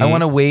party. I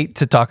want to wait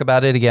to talk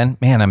about it again.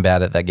 Man, I'm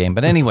bad at that game.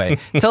 But anyway,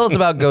 tell us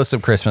about Ghost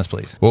of Christmas,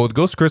 please. Well,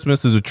 Ghost of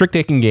Christmas is a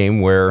trick-taking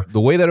game where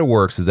the way that it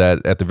works is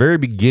that at the very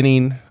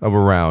beginning of a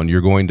round,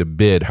 you're going to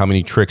bid how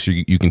many tricks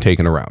you can take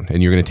in a round.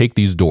 And you're going to take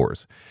these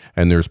doors.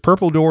 And there's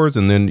purple doors,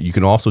 and then you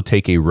can also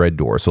take a red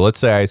door. So let's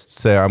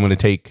say I'm going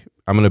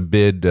to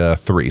bid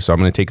 3. So I'm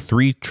going to take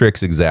 3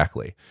 tricks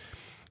exactly.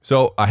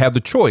 So I have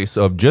the choice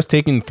of just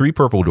taking 3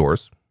 purple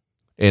doors,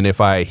 and if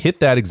I hit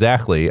that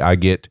exactly, I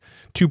get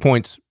 2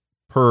 points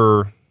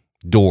per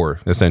door,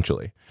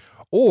 essentially.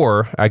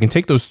 Or I can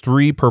take those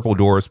 3 purple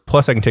doors,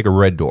 plus I can take a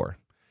red door,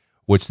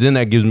 which then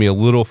that gives me a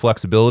little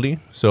flexibility.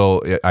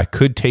 So I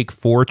could take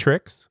 4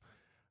 tricks,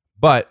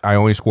 but I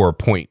only score a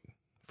point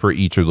for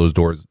each of those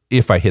doors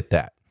if I hit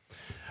that.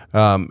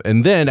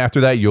 And then after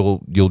that, you'll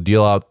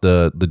deal out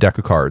the deck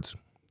of cards,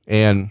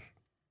 and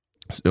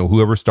so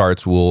whoever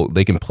starts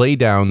they can play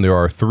down. There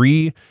are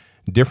 3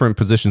 different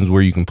positions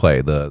where you can play: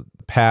 the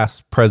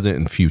past, present,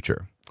 and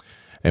future.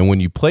 And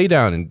when you play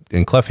down,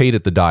 and Clef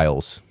hated the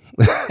dials,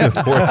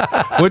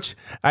 which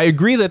I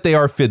agree that they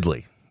are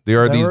fiddly.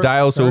 There are these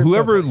dials. So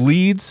whoever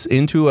leads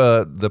into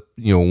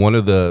one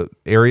of the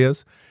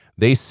areas,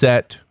 they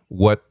set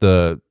what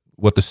the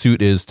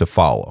suit is to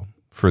follow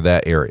for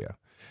that area.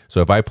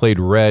 So if I played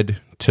red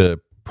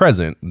to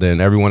present,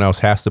 then everyone else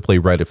has to play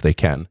red if they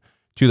can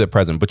to the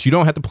present, but you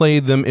don't have to play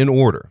them in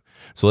order.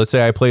 So let's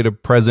say I played a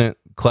present,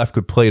 Clef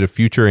could play the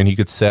future, and he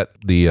could set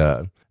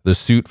the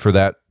suit for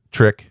that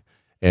trick,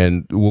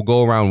 and we'll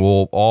go around,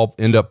 we'll all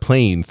end up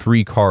playing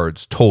 3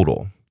 cards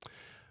total.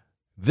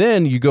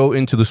 Then you go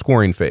into the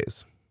scoring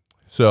phase.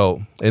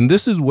 So, and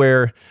this is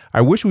where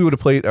I wish we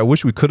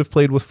could have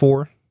played with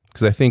 4,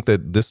 because I think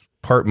that this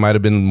part might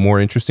have been more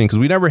interesting, because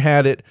we never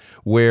had it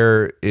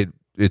where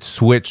it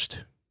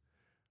switched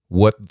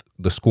what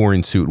the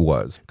scoring suit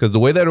was. Because the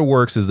way that it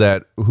works is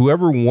that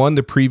whoever won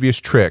the previous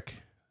trick,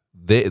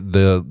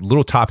 the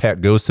little top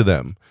hat goes to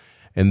them,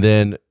 and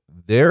then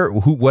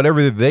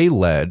whatever they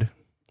led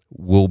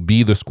will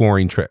be the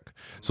scoring trick.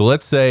 So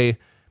let's say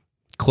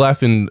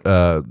Clef in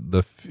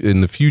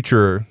the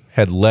future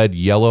had led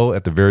yellow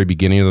at the very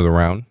beginning of the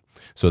round,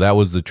 so that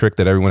was the trick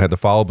that everyone had to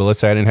follow. But let's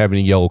say I didn't have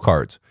any yellow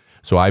cards,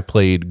 so I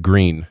played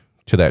green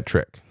to that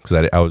trick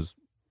because I was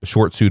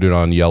short suited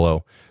on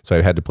yellow, so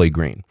I had to play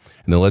green.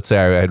 And then let's say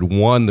I had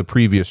won the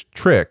previous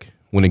trick.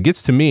 When it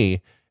gets to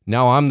me,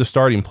 now I'm the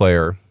starting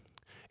player,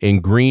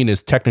 and green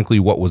is technically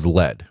what was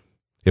led,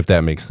 if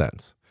that makes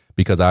sense,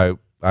 because I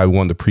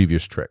won the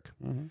previous trick.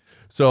 Mm-hmm.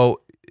 So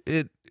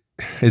it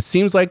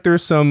seems like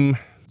there's some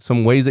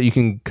ways that you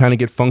can kind of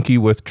get funky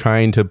with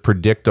trying to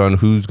predict on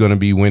who's going to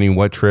be winning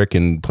what trick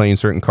and playing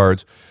certain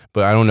cards.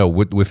 But I don't know,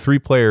 with 3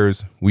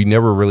 players, we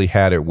never really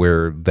had it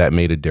where that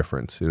made a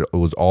difference. It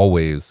was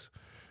always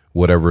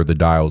whatever the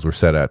dials were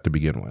set at to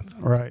begin with.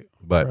 Right.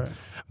 But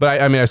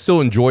I mean, I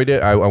still enjoyed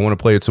it. I want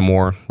to play it some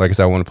more. Like I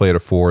said, I want to play it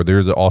at 4.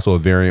 There's also a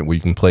variant where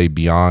you can play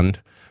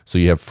beyond. So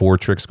you have 4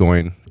 tricks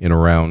going in a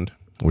round,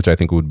 which I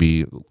think would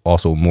be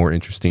also more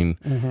interesting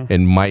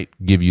and might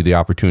give you the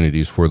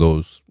opportunities for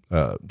those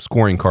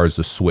scoring cards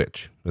to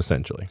switch,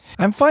 essentially.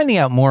 I'm finding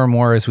out more and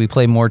more as we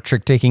play more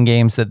trick-taking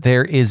games that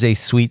there is a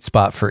sweet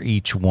spot for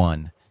each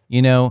one.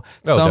 You know,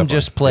 some definitely.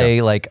 just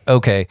play like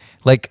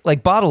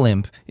Bottle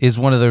Imp is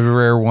one of the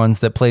rare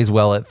ones that plays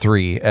well at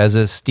 3 as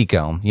a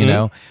Steakelm, you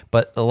know,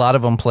 but a lot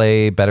of them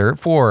play better at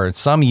 4,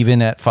 some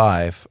even at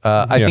 5.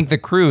 I think the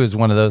Crew is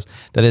one of those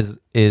that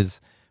is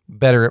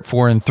better at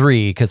 4 and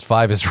 3 because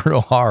 5 is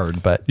real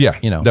hard, but Yeah,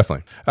 you know,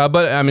 definitely.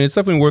 But I mean, it's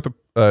definitely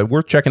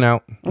worth checking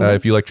out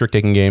if you like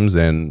trick-taking games.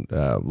 And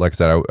like I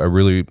said,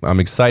 I'm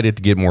excited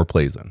to get more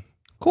plays in.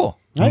 cool.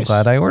 Nice. I'm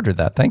glad I ordered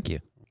that. Thank you.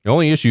 The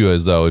only issue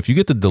is, though, if you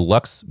get the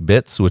deluxe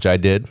bits, which I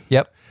did,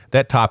 Yep.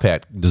 that top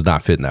hat does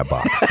not fit in that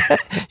box.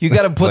 You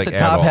got to put Like, the at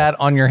top all. hat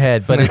on your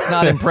head, but it's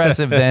not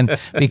impressive then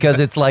because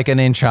it's like an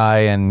inch high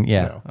and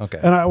okay.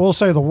 And I will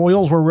say the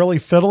wheels were really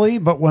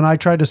fiddly, but when I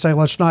tried to say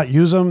let's not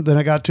use them, then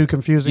it got too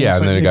confusing. Yeah, So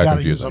and then it you got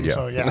gotta use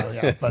confusing, them. yeah. So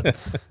yeah. But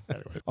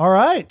anyways. All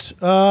right,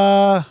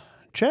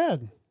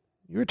 Chad,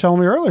 you were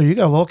telling me earlier you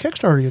got a little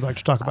Kickstarter you'd like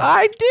to talk about.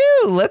 I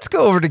do. Let's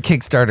go over to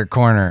Kickstarter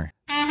Corner.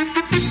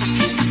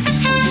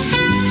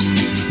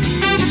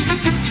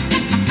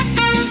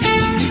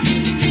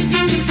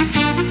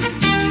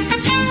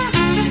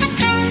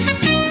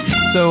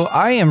 So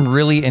I am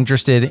really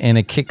interested in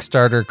a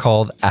Kickstarter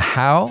called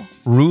Ahau,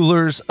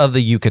 Rulers of the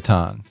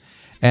Yucatan.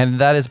 And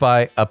that is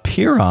by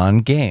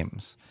Apiron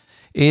Games.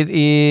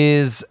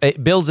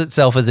 It builds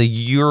itself as a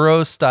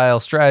Euro-style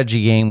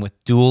strategy game with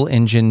dual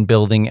engine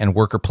building and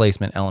worker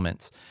placement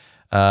elements.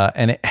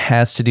 And it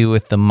has to do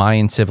with the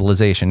Mayan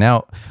civilization.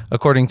 Now,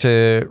 according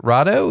to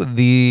Rado,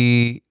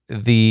 the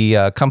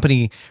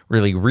company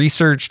really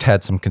researched,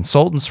 had some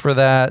consultants for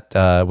that,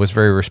 was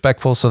very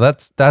respectful. So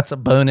that's a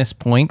bonus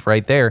point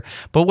right there.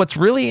 But what's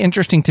really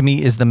interesting to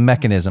me is the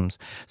mechanisms.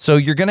 So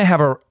you're going to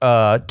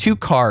have 2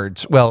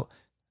 cards. Well,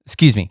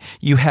 excuse me.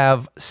 You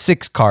have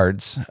 6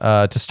 cards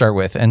to start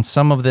with. And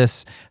some of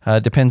this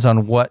depends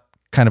on what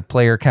kind of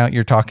player count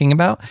you're talking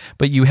about,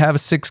 but you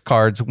have 6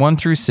 cards, 1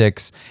 through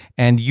 6,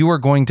 and you are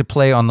going to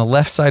play on the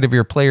left side of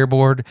your player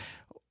board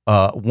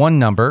 1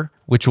 number,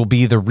 which will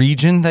be the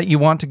region that you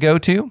want to go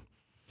to,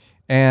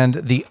 and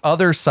the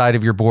other side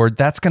of your board,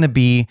 that's going to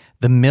be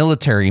the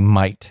military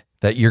might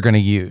that you're going to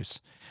use.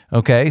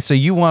 Okay, so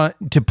you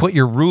want to put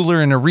your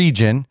ruler in a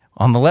region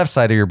on the left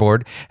side of your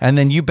board, and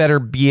then you better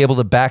be able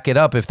to back it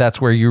up if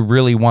that's where you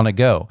really want to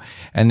go.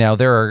 And now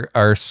there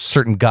are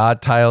certain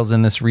god tiles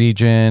in this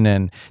region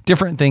and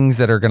different things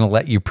that are going to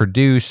let you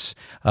produce.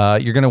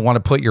 You're going to want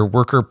to put your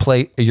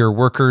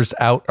workers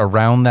out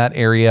around that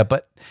area.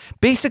 But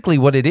basically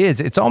what it is,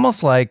 it's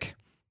almost like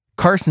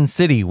Carson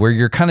City, where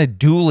you're kind of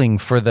dueling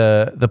for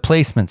the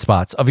placement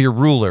spots of your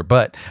ruler.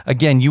 But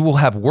again, you will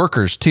have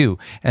workers too,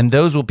 and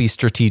those will be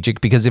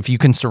strategic because if you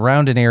can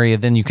surround an area,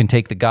 then you can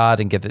take the god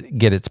and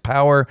get its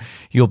power.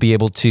 You'll be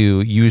able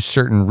to use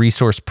certain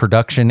resource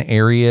production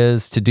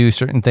areas to do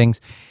certain things.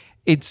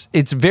 It's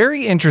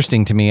very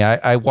interesting to me.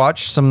 I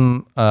watched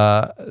some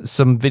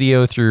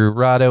video through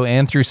Rado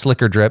and through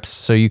Slicker Drips,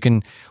 so you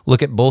can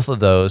look at both of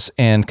those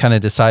and kind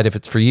of decide if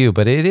it's for you.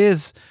 But it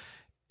is,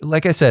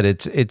 like I said,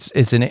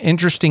 it's an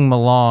interesting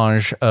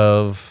melange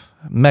of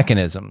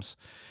mechanisms.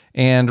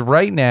 And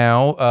right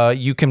now,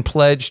 you can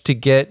pledge to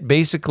get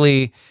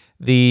basically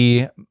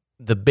the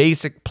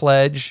basic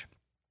pledge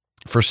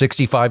for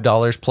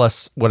 $65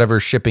 plus whatever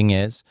shipping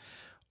is.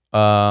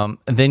 And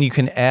then you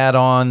can add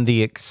on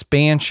the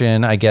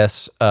expansion, I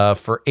guess,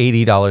 for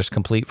 $80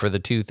 complete for the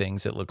 2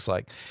 things, it looks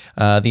like.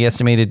 The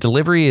estimated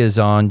delivery is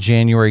on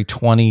January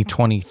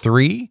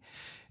 2023.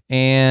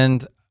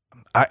 And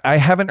I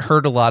haven't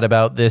heard a lot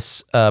about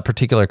this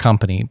particular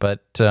company,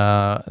 but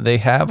they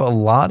have a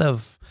lot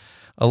of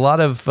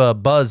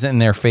buzz in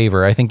their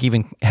favor. I think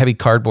even Heavy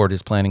Cardboard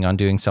is planning on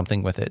doing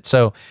something with it.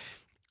 So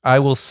I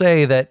will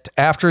say that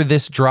after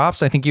this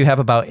drops, I think you have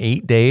about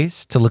 8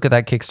 days to look at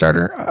that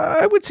Kickstarter.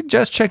 I would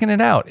suggest checking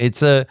it out.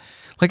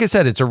 Like I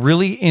said, it's a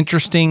really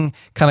interesting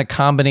kind of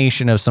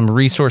combination of some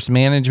resource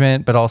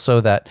management, but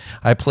also that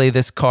I play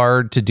this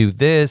card to do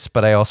this,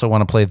 but I also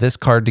want to play this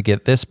card to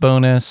get this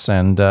bonus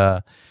and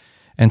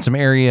some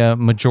area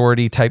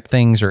majority type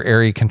things or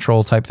area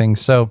control type things.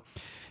 So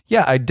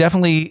yeah, I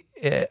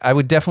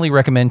would definitely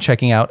recommend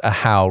checking out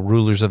Ahau,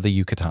 Rulers of the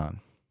Yucatan.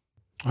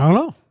 I don't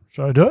know.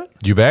 Should I do it?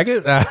 Did you bag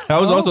it? I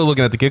was also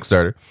looking at the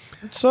Kickstarter.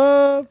 It's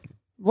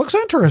looks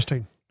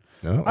interesting.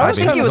 No, I was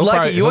thinking you would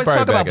like it. You always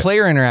talk about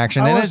player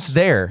interaction, and it's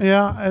there.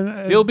 Yeah,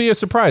 and It'll be a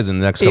surprise in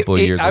the next couple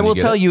of years. I will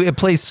tell you, it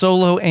plays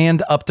solo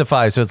and up to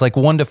 5, so it's like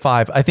 1 to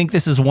 5. I think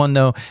this is one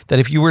though that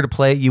if you were to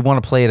play it, you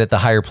want to play it at the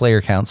higher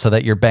player count so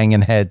that you're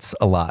banging heads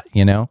a lot.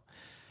 You know.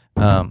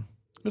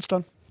 it's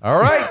done. All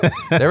right,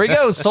 there we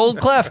go. Sold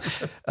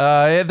Clef.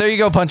 There you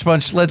go,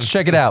 Punch. Let's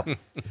check it out.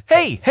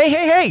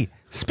 Hey.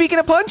 Speaking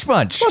of Punch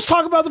Bunch. Let's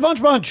talk about the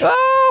Punch Bunch.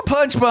 Oh,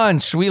 Punch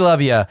Bunch. We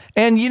love you.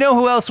 And you know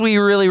who else we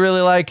really,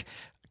 really like?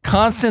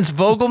 Constance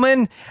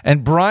Vogelman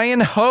and Brian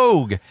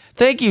Hogue.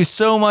 Thank you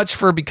so much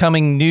for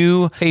becoming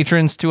new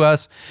patrons to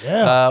us.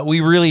 Yeah.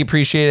 We really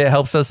appreciate it. It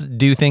helps us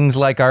do things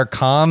like our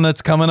con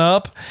that's coming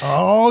up.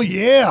 Oh,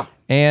 yeah.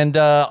 And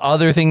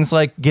other things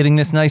like getting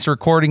this nice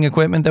recording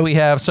equipment that we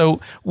have.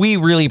 So we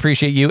really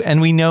appreciate you. And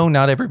we know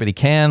not everybody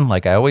can.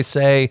 Like I always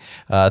say,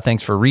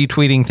 thanks for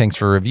retweeting. Thanks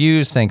for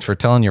reviews. Thanks for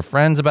telling your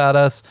friends about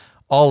us.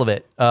 All of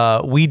it.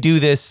 We do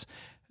this.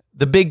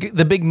 The big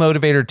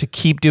motivator to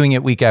keep doing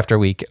it week after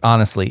week,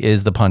 honestly,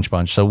 is the Punch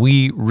Bunch. So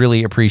we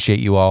really appreciate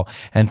you all.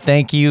 And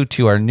thank you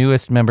to our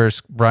newest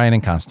members, Brian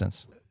and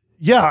Constance.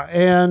 Yeah.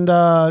 And,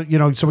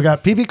 so we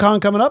got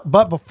PPCon coming up.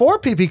 But before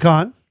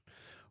PPCon,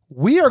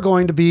 we are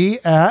going to be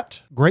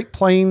at Great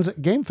Plains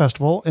Game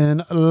Festival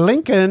in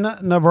Lincoln,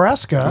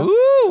 Nebraska.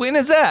 Ooh, when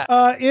is that?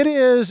 It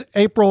is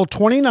April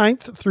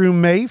 29th through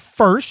May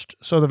 1st.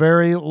 So the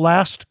very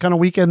last kind of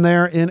weekend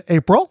there in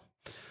April.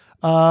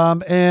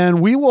 And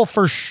we will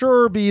for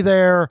sure be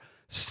there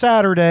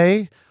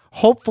Saturday.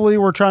 Hopefully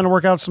we're trying to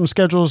work out some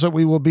schedules that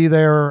we will be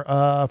there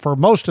for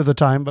most of the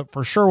time, but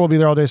for sure we'll be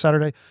there all day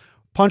Saturday.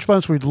 Punch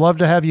Bunch, we'd love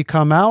to have you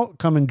come out,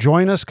 come and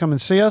join us, come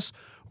and see us.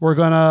 We're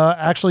going to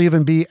actually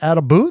even be at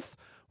a booth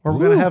where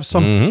we're going to have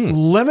some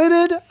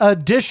limited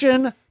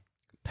edition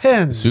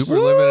pens. Super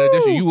limited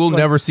edition. You will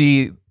never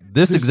see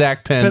this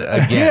exact pen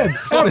again.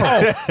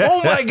 Ever.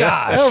 Oh my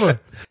gosh. Ever.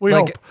 We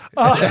hope.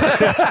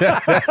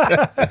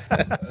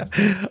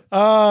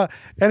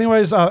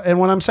 Anyways, and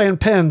when I'm saying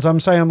pens,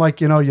 I'm saying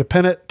like, you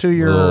pin it to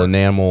your little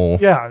enamel.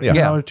 to like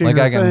your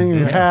thing,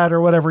 your hat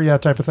or whatever,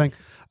 type of thing.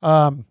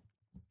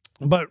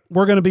 But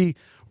we're going to be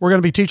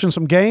teaching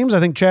some games. I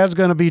think Chad's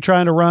going to be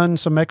trying to run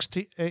some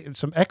X-Teen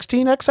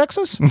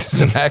XXs.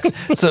 Some X.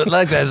 So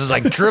like that is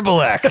like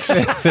triple X.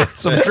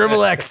 Some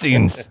triple X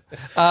teens.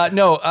 We'll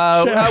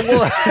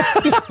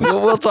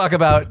talk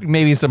about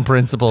maybe some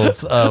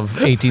principles of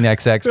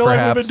 18XX. I feel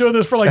like we've been doing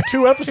this for like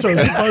 2 episodes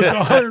as opposed to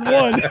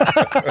 101.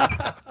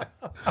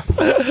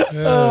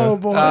 Oh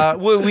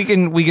boy.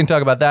 We can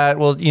talk about that.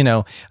 Well,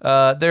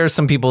 there are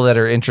some people that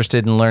are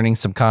interested in learning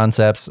some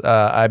concepts.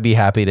 I'd be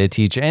happy to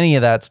teach any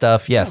of that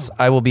stuff. Yes,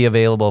 I will be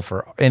available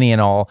for any and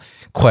all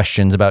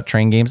questions about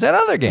train games and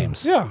other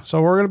games. Yeah,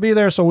 so we're going to be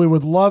there. So we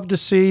would love to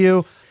see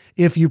you.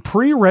 If you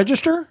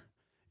pre-register,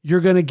 you're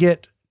going to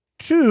get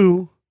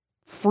 2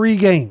 free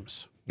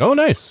games. Oh,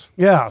 nice.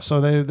 Yeah, so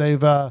they've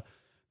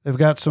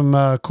got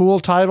some cool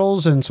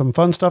titles and some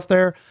fun stuff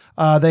there.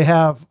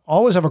 They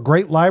always have a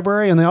great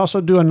library, and they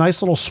also do a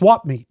nice little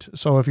swap meet.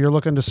 So if you're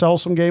looking to sell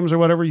some games or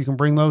whatever, you can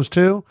bring those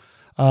too.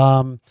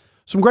 Some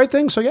great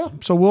things.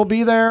 So we'll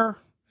be there,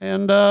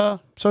 and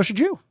so should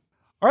you.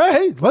 All right,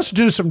 hey, let's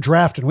do some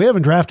drafting. We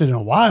haven't drafted in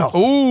a while.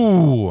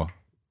 Ooh.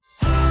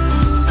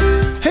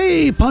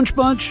 Hey, Punch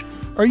Bunch.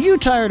 Are you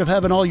tired of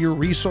having all your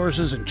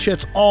resources and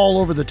chits all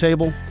over the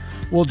table?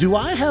 Well, do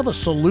I have a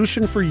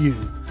solution for you?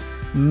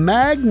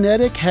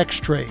 Magnetic hex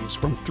trays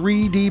from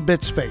 3D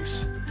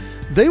BitSpace.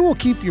 They will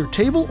keep your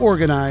table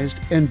organized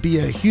and be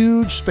a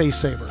huge space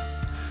saver.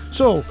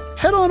 So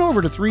head on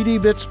over to 3D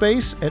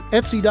BitSpace at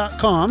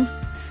Etsy.com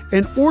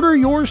and order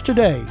yours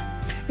today.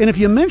 And if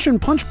you mention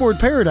Punchboard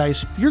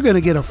Paradise, you're going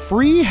to get a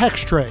free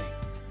hex tray.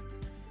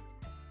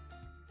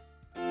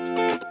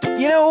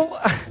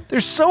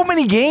 There's so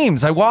many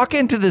games. I walk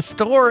into the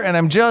store and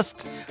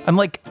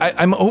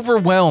I'm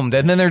overwhelmed.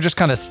 And then they're just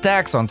kind of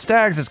stacks on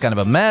stacks. It's kind of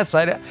a mess.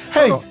 Hey,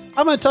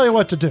 I'm going to tell you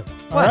what to do.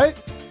 All right?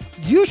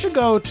 You should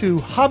go to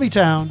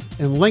Hobbytown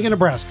in Lincoln,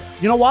 Nebraska.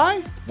 You know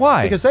why?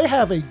 Why? Because they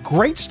have a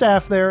great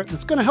staff there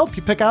that's going to help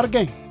you pick out a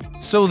game.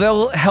 So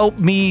they'll help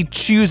me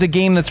choose a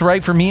game that's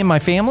right for me and my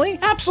family?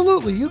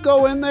 Absolutely. You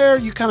go in there,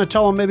 you kind of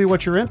tell them maybe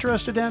what you're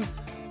interested in.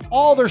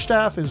 All their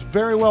staff is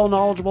very well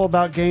knowledgeable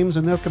about games,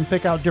 and they can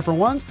pick out different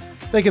ones.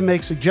 They can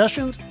make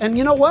suggestions. And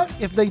you know what?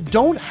 If they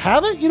don't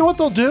have it, you know what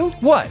they'll do?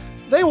 What?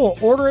 They will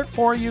order it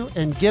for you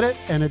and get it,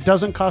 and it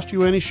doesn't cost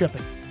you any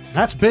shipping.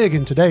 That's big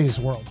in today's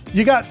world.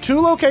 You got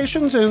 2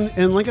 locations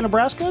in Lincoln,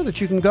 Nebraska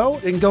that you can go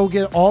and go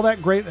get all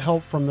that great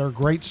help from their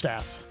great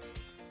staff.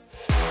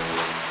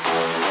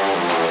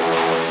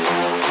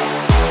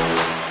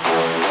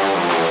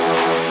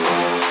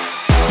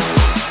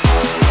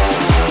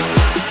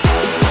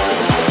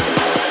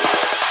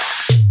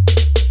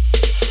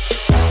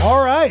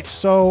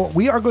 So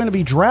we are going to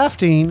be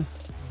drafting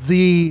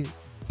the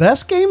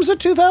best games of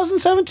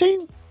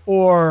 2017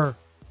 or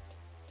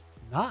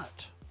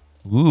not.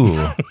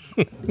 Ooh.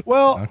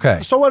 Well,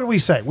 okay. So what did we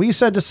say? We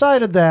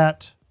decided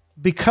that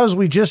because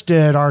we just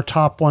did our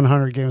top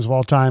 100 games of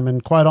all time,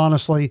 and quite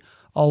honestly,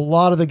 a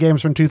lot of the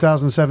games from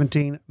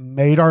 2017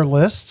 made our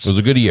lists. It was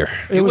a good year.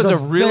 It was a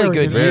really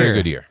good year. Very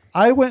good year.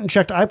 I went and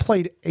checked. I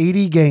played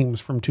 80 games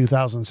from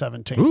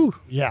 2017. Ooh.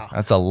 Yeah.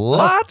 That's a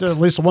lot. At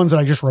least the ones that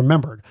I just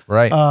remembered.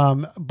 Right.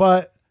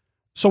 But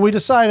so we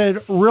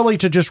decided really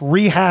to just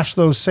rehash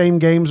those same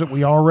games that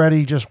we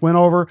already just went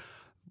over.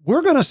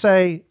 We're going to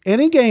say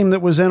any game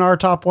that was in our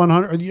top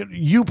 100,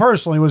 you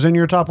personally was in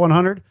your top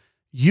 100,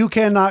 you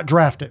cannot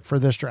draft it for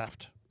this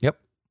draft. Yep.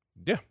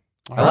 Yeah.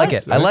 I like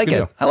it. I like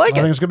it. I like I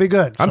think it. it's going to be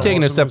good. I'm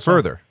taking it a step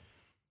further.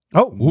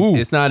 Oh, Ooh.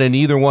 It's not in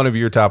either one of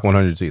your top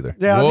 100s either.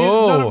 yeah.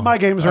 None of my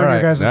games are in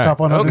your guys' top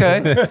 100.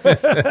 Okay.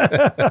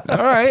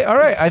 All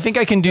right. I think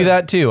I can do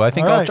that too. I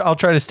think I'll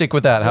try to stick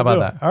with that. How about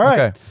that? All right.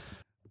 Okay.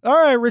 All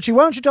right, Richie,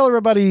 why don't you tell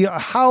everybody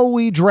how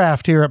we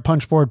draft here at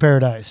Punchboard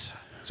Paradise?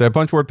 So at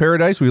Punchboard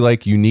Paradise, we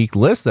like unique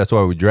lists. That's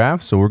why we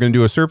draft. So we're going to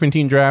do a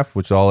serpentine draft,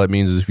 which all that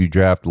means is if you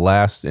draft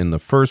last in the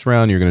first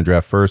round, you're going to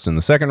draft first in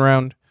the second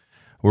round.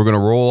 We're going to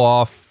roll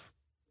off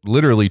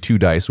literally 2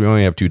 dice. We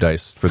only have 2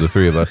 dice for the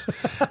 3 of us.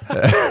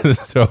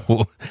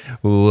 So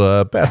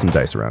we'll pass some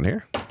dice around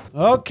here.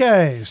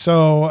 Okay,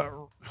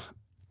 so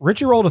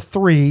Richie rolled a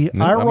 3.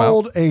 I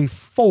rolled a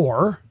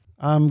 4.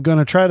 I'm going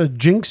to try to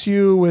jinx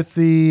you with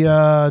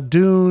the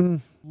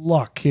Dune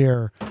luck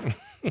here.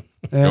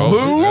 And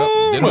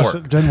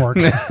didn't work.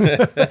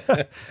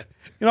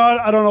 You know,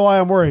 I don't know why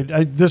I'm worried.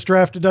 This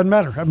draft, it doesn't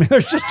matter. I mean,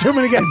 there's just too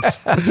many games.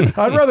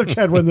 I'd rather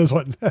Chad win this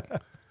one.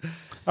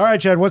 All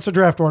right, Chad, what's the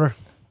draft order?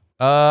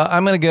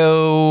 I'm going to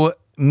go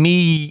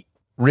me,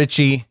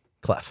 Richie,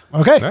 Clef.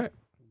 Okay. All right.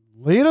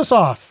 Lead us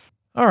off.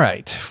 All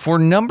right. For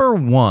number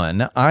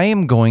 1, I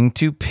am going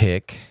to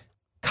pick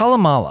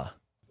Kalamala.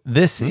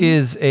 This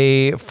is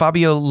a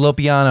Fabio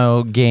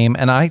Lopiano game,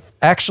 and I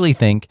actually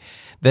think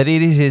that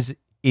it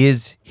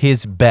is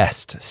his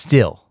best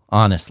still,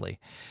 honestly.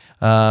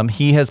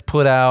 He has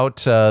put out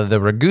the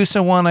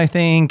Ragusa one, I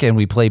think, and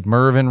we played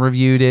Mervin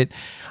reviewed it.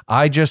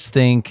 I just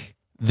think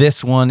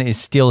this one is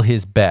still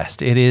his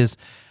best. It is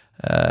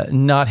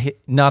not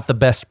the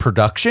best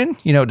production.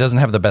 You know, it doesn't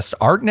have the best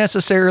art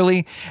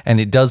necessarily, and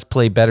it does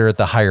play better at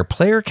the higher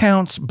player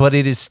counts, but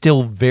it is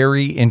still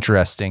very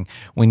interesting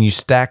when you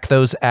stack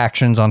those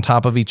actions on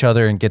top of each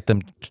other and get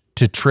them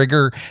to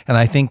trigger. And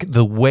I think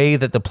the way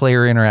that the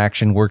player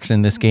interaction works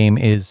in this game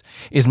is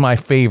my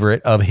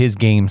favorite of his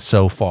games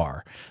so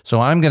far. So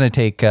I'm going to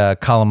take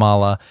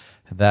Kalamala.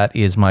 That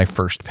is my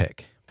first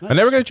pick. I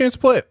never got a chance to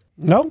play it.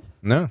 No?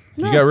 No.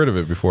 You got rid of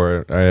it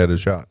before I had a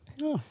shot.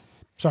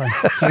 Sorry.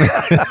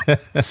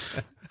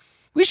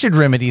 We should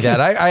remedy that.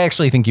 I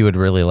actually think you would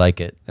really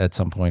like it at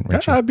some point,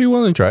 Richie. I'd be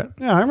willing to try it.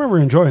 Yeah, I remember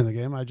enjoying the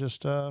game. I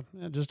just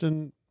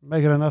didn't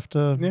make it enough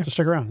to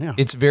stick around. Yeah.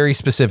 It's very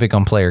specific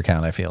on player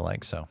count, I feel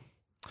like. So,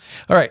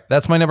 all right,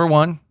 that's my number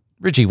 1.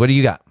 Richie, what do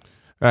you got?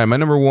 All right, my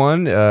number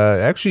 1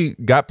 actually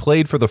got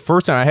played for the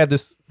first time. I had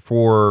this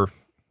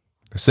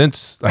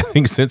since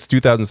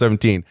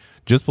 2017.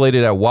 Just played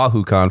it at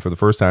WahooCon for the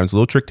first time. It's a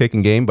little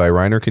trick-taking game by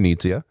Reiner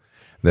Knizia.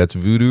 That's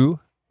Voodoo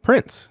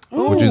Prince,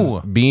 which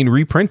is being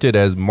reprinted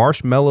as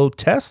Marshmallow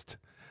Test,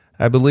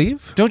 I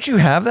believe. Don't you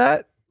have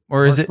that?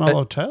 Or is it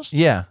Marshmallow Test?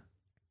 Yeah.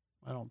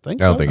 I don't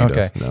think I so. don't think he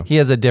does. No. He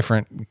has a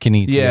different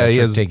Knizia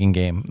trick-taking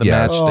game. The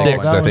match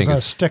Sticks, I think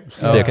it's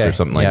Sticks or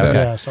something like that.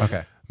 Yeah, so.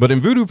 Okay. But in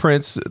Voodoo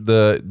Prince,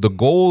 the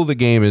goal of the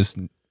game is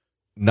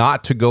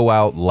not to go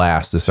out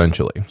last,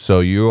 essentially. So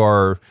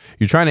you're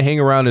trying to hang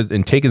around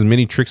and take as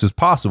many tricks as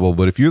possible.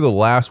 But if you're the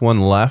last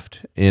one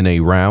left in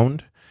a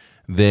round,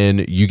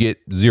 then you get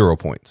 0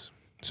 points.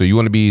 So you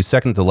want to be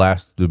second to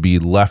last to be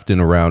left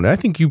in a round. I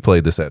think you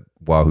played this at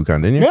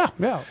WahooCon, didn't you? Yeah,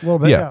 a little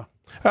bit, yeah.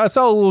 It's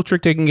all a little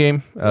trick-taking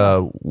game.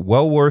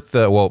 Well worth.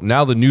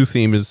 Now the new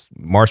theme is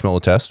Marshmallow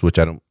Test, which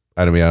I don't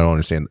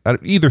understand.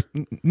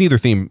 Neither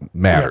theme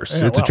matters.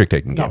 It's a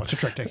trick-taking game. No, it's a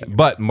trick-taking game.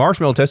 But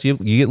Marshmallow Test, you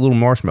get little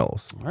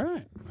marshmallows. All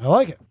right, I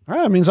like it. All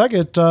right, that means I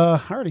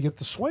already get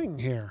the swing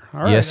here.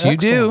 All right, yes, you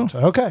do.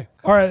 Okay.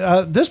 All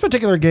right, this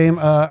particular game,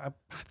 I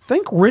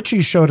think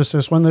Richie showed us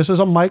this one. This is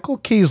a Michael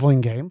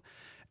Kiesling game,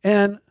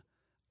 and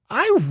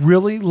I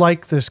really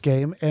like this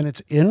game, and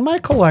it's in my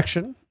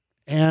collection.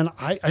 And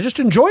I just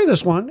enjoy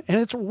this one,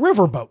 and it's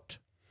Riverboat.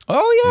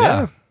 Oh,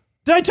 yeah.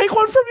 Did I take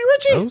one from you,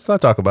 Richie? Let's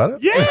not talk about it.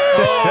 Yeah.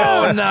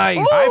 Oh, nice.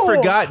 I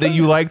forgot that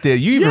you liked it.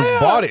 You even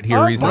bought it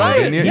here recently, right.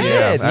 didn't you?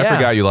 Yes, I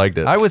forgot you liked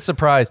it. I was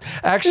surprised.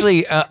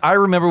 Actually, I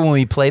remember when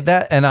we played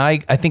that, and I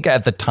think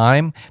at the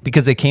time,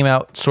 because they came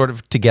out sort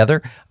of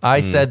together,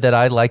 I said that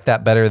I liked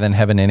that better than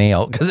Heaven and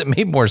Ale because it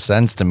made more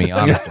sense to me,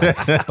 honestly.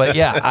 But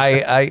yeah,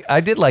 I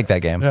did like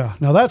that game. Yeah.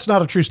 Now, that's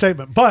not a true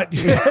statement, but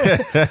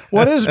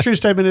what is a true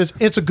statement is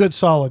it's a good,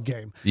 solid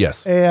game.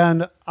 Yes.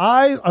 And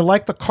I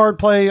like the card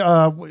play.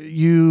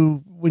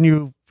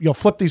 You'll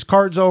flip these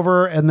cards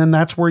over, and then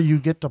that's where you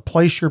get to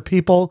place your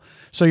people.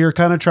 So you're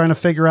kind of trying to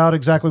figure out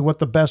exactly what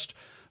the best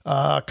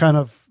kind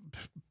of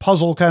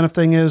puzzle kind of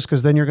thing is,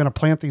 because then you're going to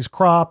plant these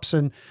crops,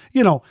 and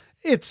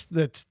it's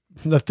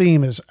the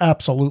theme is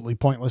absolutely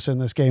pointless in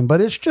this game, but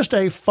it's just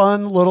a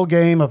fun little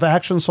game of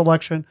action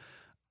selection.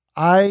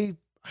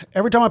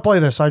 Every time I play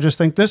this, I just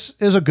think this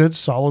is a good,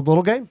 solid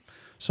little game.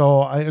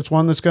 So it's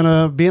one that's going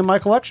to be in my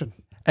collection.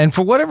 And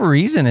for whatever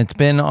reason, it's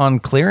been on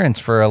clearance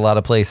for a lot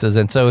of places.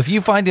 And so if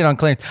you find it on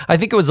clearance, I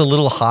think it was a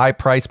little high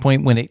price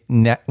point when it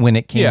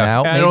came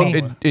out.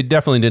 Maybe. It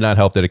definitely did not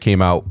help that it came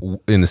out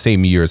in the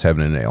same year as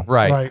Heaven and Ale.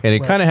 Right. And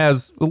it kind of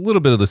has a little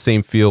bit of the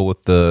same feel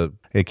with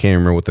I can't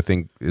remember what the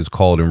thing is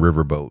called in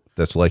Riverboat.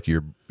 That's like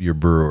your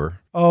brewer.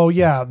 Oh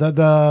yeah,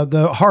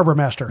 the Harbor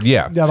Master.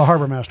 Yeah. The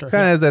Harbor Master.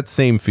 Kind of has that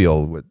same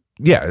feel.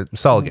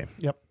 Solid game.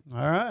 Yep.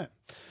 All right.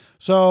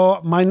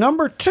 So my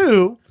number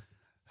 2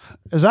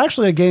 is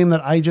actually a game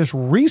that I just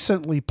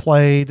recently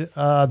played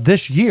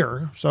this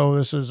year. So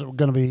this is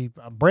going to be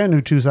a brand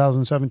new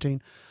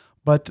 2017,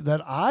 but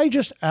that I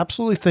just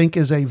absolutely think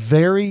is a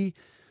very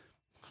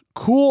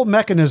cool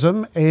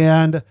mechanism,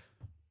 and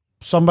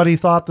somebody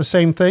thought the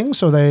same thing,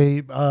 so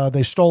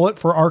they stole it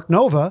for Ark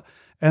Nova,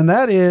 and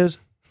that is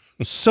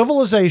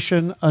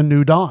Civilization: A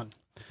New Dawn,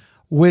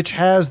 which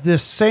has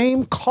this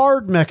same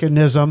card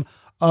mechanism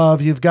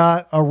of you've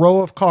got a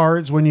row of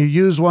cards. When you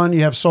use one,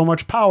 you have so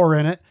much power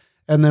in it,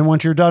 and then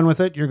once you're done with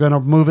it, you're going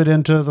to move it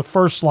into the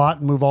first slot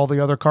and move all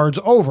the other cards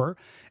over.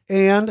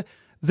 And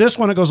this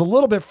one, it goes a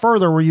little bit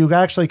further where you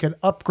actually can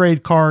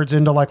upgrade cards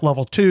into like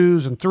level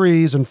 2s and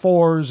 3s and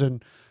 4s,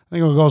 and I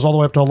think it goes all the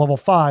way up to a level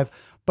 5.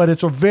 But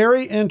it's a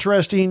very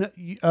interesting,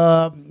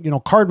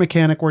 card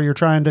mechanic where you're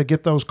trying to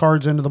get those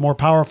cards into the more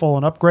powerful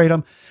and upgrade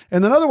them.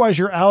 And then otherwise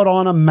you're out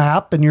on a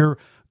map and you're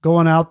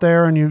going out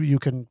there, and you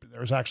can,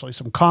 there's actually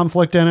some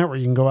conflict in it where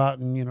you can go out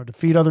and,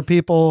 defeat other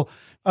people.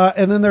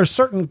 And then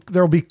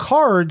there'll be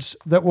cards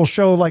that will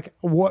show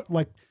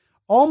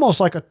almost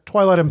like a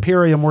Twilight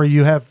Imperium where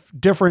you have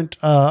different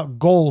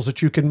goals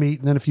that you can meet.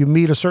 And then if you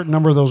meet a certain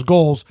number of those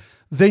goals,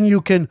 then you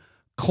can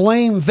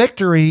claim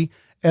victory.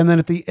 And then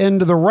at the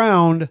end of the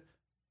round,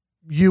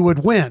 you would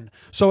win.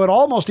 So it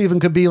almost even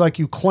could be like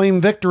you claim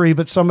victory,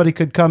 but somebody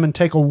could come and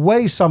take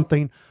away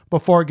something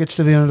before it gets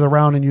to the end of the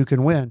round and you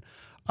can win.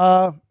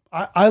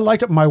 I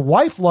liked it. My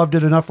wife loved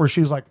it enough where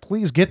she's like,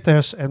 please get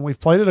this. And we've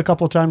played it a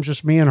couple of times,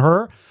 just me and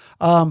her.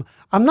 I'm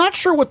not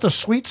sure what the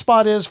sweet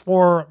spot is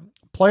for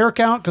player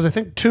count, because I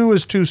think 2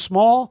 is too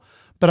small,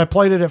 but I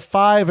played it at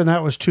 5 and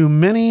that was too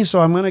many. So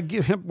I'm going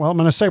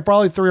to say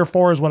probably 3 or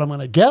 4 is what I'm going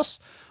to guess.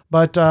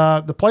 But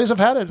the players have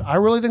had it. I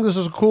really think this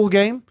is a cool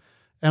game,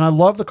 and I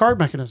love the card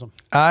mechanism.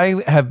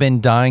 I have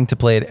been dying to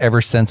play it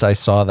ever since I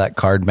saw that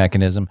card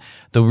mechanism.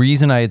 The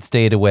reason I had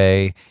stayed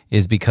away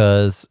is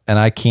because, and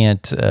I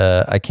can't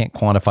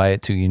quantify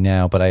it to you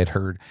now, but I had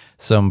heard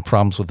some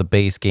problems with the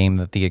base game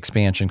that the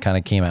expansion kind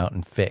of came out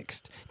and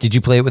fixed. Did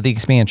you play it with the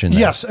expansion?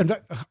 Yes, and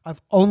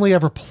I've only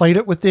ever played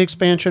it with the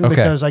expansion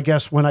because I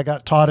guess when I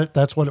got taught it,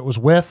 that's what it was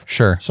with.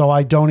 Sure. So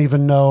I don't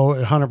even know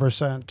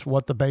 100%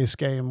 what the base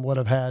game would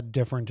have had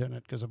different in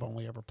it because I've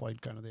only ever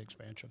played kind of the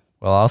expansion.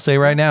 Well, I'll say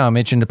right now, I'm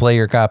itching to play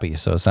your copy,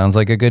 so it sounds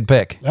like a good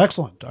pick.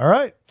 Excellent. All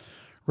right.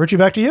 Richie,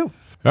 back to you.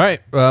 All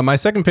right. My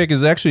second pick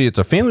is it's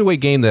a family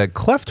weight game that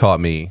Clef taught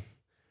me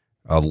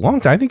a long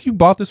time. I think you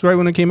bought this right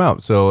when it came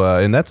out. So,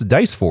 and that's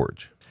Dice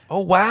Forge. Oh,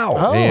 wow.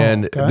 Oh,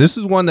 and okay. This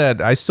is one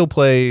that I still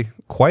play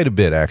quite a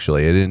bit,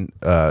 actually. In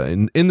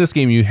this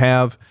game, you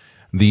have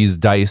these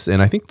dice,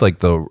 and I think I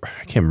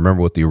can't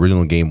remember what the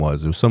original game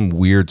was. It was some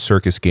weird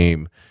circus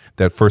game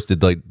that first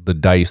did the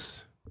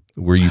dice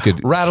where you could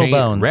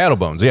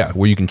Rattlebones, yeah,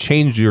 where you can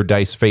change your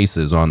dice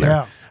faces on there.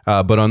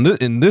 Yeah. But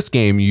in this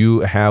game, you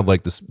have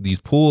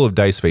these pool of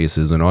dice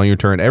faces, and on your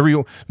turn,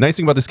 nice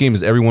thing about this game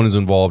is everyone is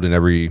involved in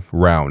every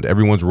round.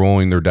 Everyone's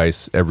rolling their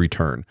dice every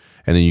turn,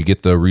 and then you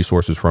get the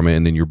resources from it,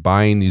 and then you're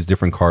buying these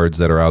different cards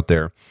that are out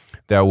there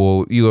that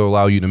will either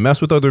allow you to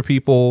mess with other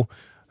people,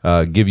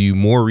 give you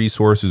more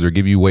resources, or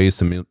give you ways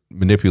to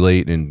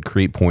manipulate and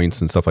create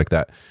points and stuff like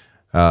that.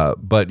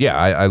 But yeah,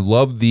 I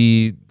love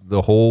the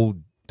whole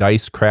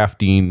dice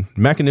crafting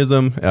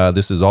mechanism.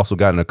 This has also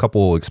gotten a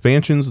couple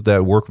expansions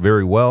that work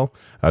very well.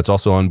 It's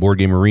also on Board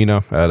Game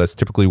Arena. That's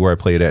typically where I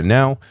play it at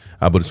now.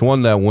 But it's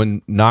one that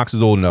when Knox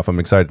is old enough, I'm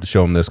excited to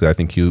show him this because I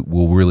think he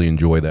will really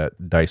enjoy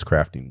that dice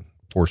crafting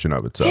portion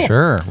of it. So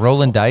sure,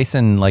 rolling dice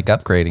and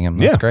upgrading them.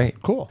 That's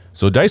great. Cool.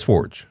 So Dice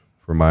Forge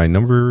for my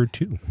number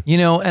 2.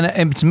 And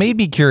it's made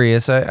me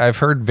curious. I've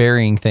heard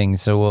varying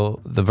things, so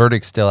the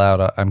verdict's still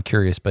out. I'm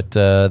curious, but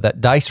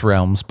that Dice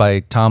Realms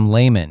by Tom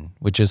Lehman,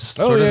 which is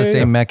sort of the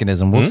same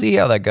mechanism. We'll see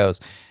how that goes.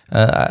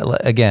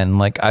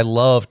 Again, I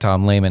love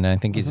Tom Lehman, and I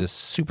think he's a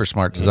super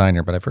smart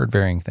designer, but I've heard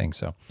varying things.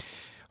 So,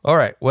 all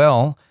right,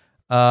 well,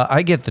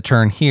 I get the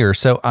turn here.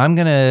 So I'm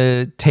going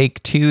to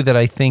take 2 that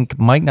I think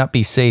might not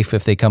be safe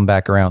if they come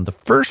back around. The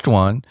first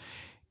one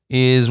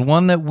is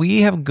one that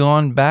we have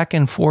gone back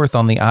and forth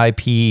on the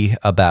IP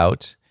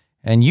about,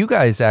 and you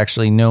guys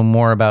actually know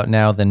more about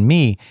now than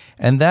me,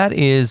 and that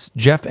is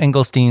Jeff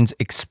Engelstein's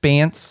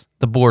Expanse,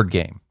 the board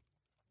game.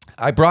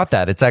 I brought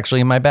that. It's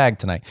actually in my bag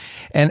tonight.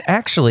 And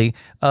actually,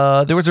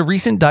 there was a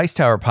recent Dice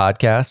Tower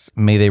podcast,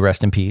 may they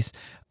rest in peace,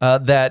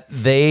 that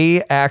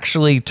they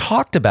actually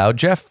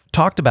Jeff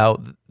talked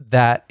about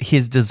that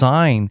his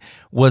design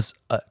was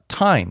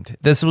timed.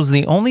 This was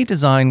the only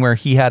design where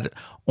he had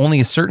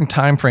only a certain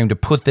time frame to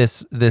put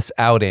this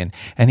out in.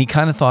 And he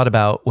kind of thought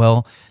about,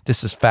 well,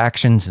 this is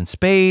factions in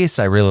space.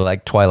 I really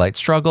like Twilight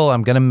Struggle.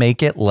 I'm going to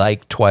make it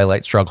like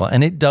Twilight Struggle.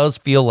 And it does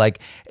feel like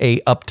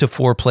a up to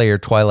 4-player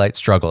Twilight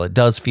Struggle. It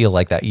does feel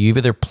like that. You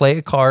either play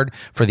a card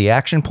for the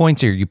action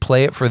points or you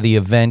play it for the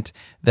event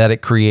that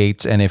it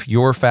creates. And if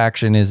your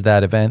faction is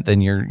that event,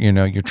 then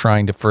you're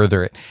trying to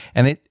further it.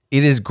 And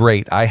It is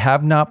great. I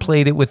have not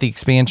played it with the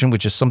expansion,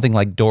 which is something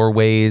like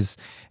Doorways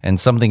and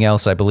something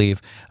else, I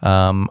believe.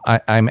 I'm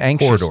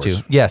anxious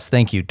Corridors. to. Yes,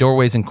 thank you.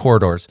 Doorways and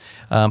Corridors.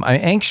 I'm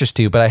anxious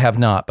to, but I have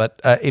not.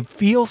 But it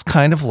feels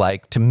kind of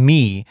like, to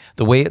me,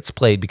 the way it's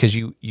played, because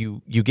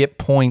you get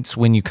points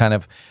when you kind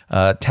of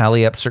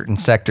tally up certain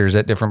sectors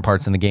at different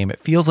parts in the game. It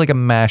feels like a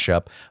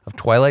mashup of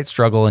Twilight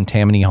Struggle and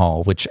Tammany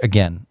Hall, which,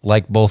 again,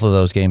 like both of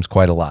those games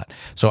quite a lot.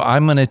 So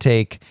I'm going to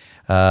take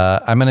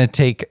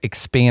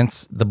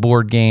Expanse, the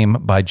board game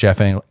by Jeff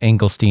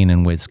Engelstein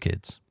and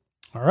WizKids.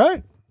 All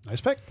right. Nice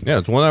pick. Yeah,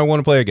 it's one I want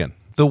to play again.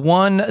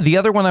 The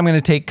other one I'm going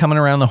to take coming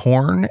around the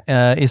horn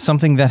is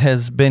something that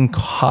has been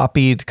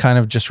copied kind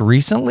of just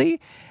recently,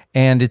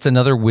 and it's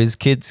another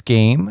WizKids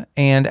game.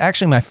 And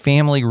actually, my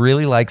family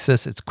really likes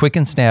this. It's quick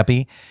and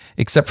snappy,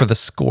 except for the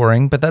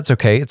scoring, but that's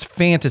okay. It's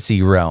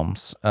Fantasy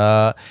Realms.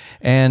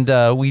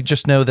 And we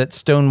just know that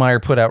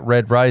Stonemaier put out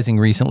Red Rising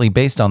recently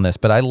based on this,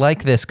 but I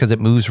like this because it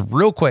moves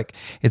real quick.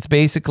 It's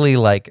basically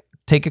like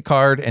take a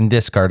card and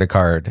discard a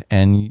card,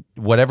 and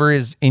whatever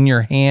is in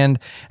your hand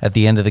at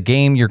the end of the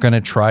game, you're going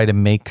to try to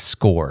make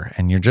score,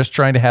 and you're just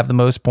trying to have the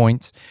most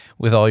points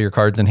with all your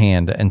cards in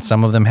hand. And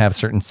some of them have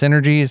certain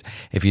synergies.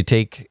 If you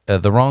take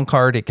the wrong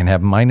card, it can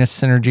have minus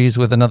synergies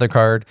with another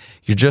card.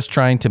 You're just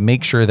trying to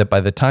make sure that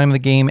by the time the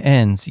game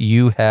ends,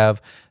 you have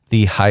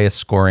the highest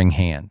scoring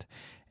hand.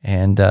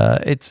 And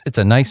it's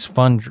a nice,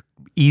 fun,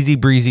 easy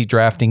breezy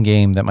drafting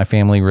game that my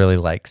family really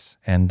likes,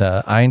 and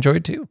I enjoy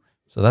it too.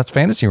 So that's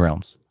Fantasy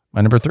Realms. My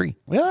number 3.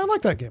 Yeah, I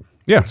like that game.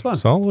 Yeah, It's fun.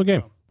 solid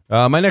game.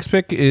 My next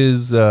pick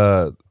is,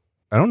 I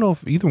don't know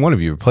if either one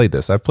of you have played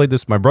this. I've played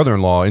this. My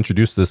brother-in-law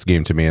introduced this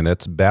game to me, and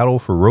that's Battle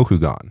for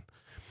Rokugan.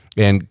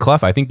 And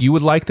Clef, I think you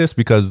would like this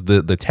because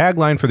the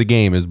tagline for the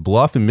game is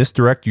bluff and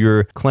misdirect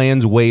your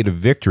clan's way to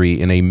victory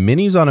in a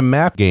minis on a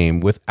map game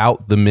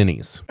without the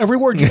minis. Every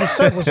word you just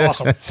said was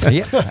awesome.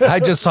 Yeah,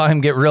 I just saw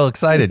him get real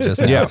excited just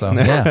now. Yeah. So,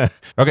 yeah.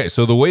 Okay,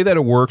 so the way that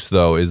it works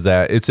though is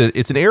that it's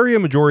an area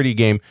majority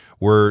game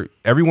where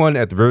everyone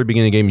at the very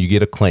beginning of the game you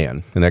get a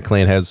clan, and that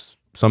clan has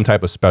some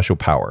type of special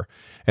power.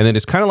 And then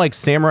it's kind of like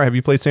Samurai. Have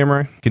you played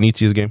Samurai?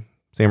 Kenichi's game?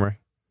 Samurai?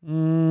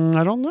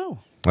 I don't know.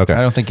 Okay.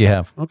 I don't think you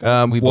have.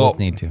 Okay. We both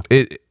need to.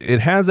 It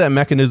has that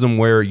mechanism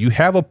where you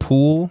have a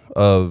pool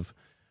of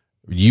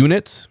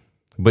units,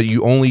 but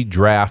you only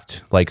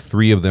draft like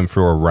 3 of them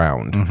for a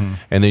round. Mm-hmm.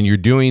 And then you're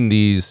doing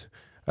these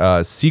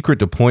secret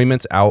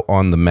deployments out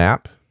on the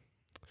map.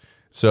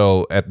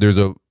 So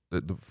the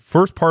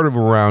first part of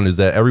a round is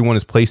that everyone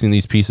is placing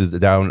these pieces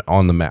down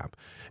on the map.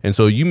 And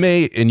so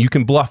you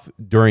can bluff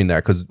during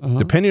that because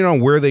depending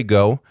on where they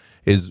go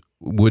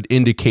would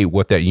indicate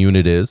what that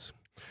unit is.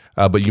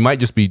 But you might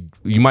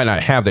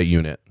not have that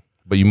unit,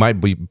 but you might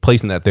be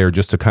placing that there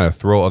just to kind of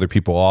throw other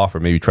people off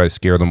or maybe try to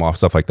scare them off,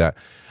 stuff like that.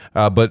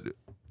 But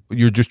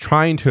you're just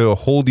trying to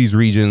hold these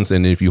regions,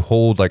 and if you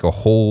hold like a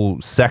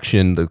whole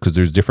section, because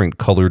there's different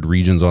colored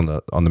regions on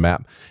the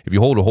map, if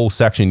you hold a whole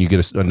section, you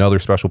get another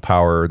special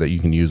power that you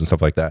can use and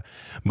stuff like that.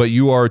 But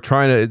you are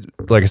trying to,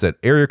 like I said,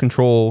 area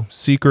control,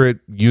 secret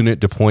unit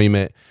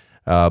deployment,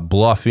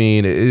 bluffing.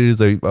 It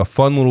is a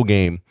fun little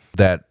game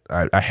that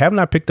I have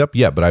not picked up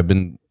yet, but I've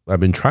been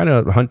trying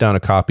to hunt down a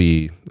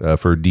copy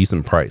for a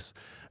decent price.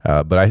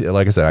 But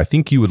like I said, I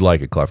think you would like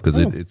it, Clef, because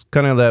it's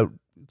kind of that.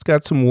 It's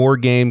got some war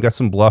game, got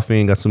some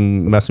bluffing, got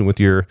some messing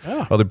with your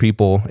other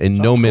people, and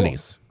no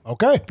minis.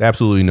 Okay.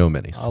 Absolutely no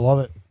minis. I love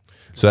it.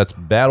 So that's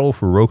Battle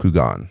for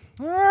Rokugan.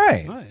 All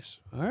right. Nice.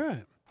 All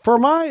right. For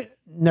my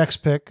next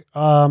pick,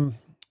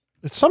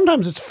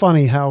 sometimes it's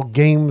funny how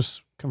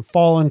games can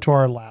fall into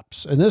our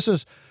laps. And this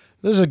is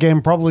a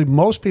game probably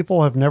most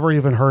people have never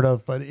even heard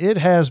of, but it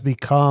has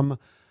become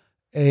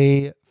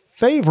a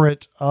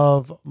favorite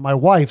of my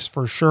wife's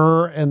for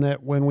sure. And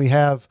that when we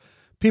have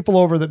people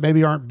over that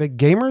maybe aren't big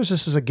gamers,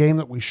 this is a game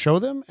that we show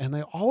them and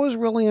they always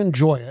really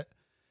enjoy it.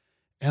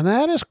 And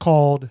that is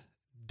called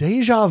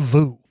Deja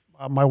Vu.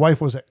 My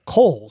wife was at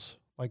Kohl's,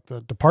 like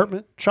the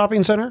department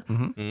shopping center.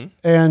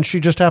 And she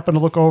just happened to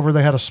look over.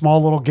 They had a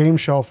small little game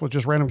shelf with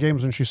just random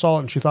games, and she saw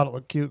it and she thought it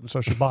looked cute. And so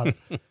she bought it.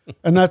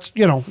 And that's,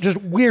 just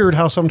weird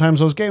how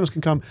sometimes those games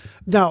can come.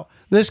 Now,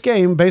 this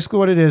game, basically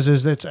what it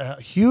is it's a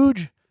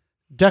huge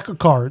deck of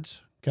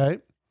cards, okay,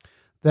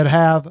 that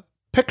have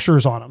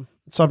pictures on them.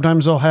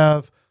 Sometimes they'll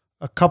have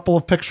a couple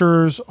of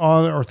pictures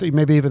on, or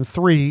maybe even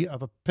 3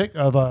 of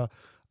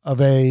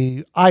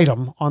a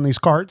item on these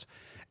cards.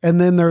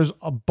 And then there's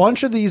a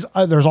bunch of these,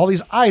 there's all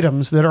these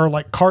items that are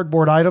like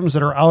cardboard items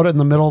that are out in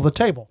the middle of the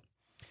table.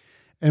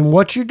 And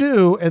what you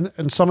do,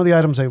 and some of the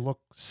items, they look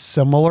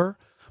similar,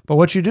 but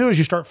what you do is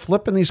you start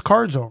flipping these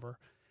cards over,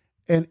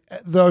 and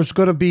there's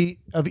going to be,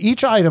 of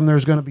each item,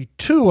 there's going to be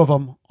 2 of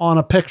them on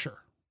a picture.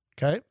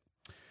 Okay.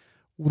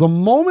 The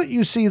moment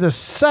you see the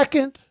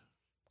second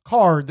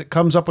card that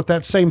comes up with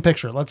that same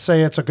picture, let's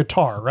say it's a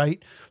guitar,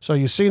 right? So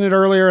you've seen it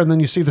earlier and then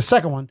you see the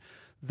second one.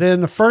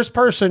 Then the first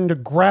person to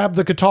grab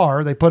the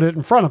guitar, they put it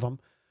in front of them,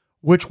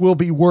 which will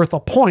be worth a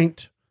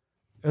point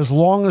as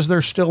long as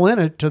they're still in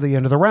it to the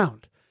end of the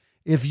round.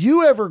 If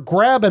you ever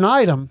grab an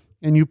item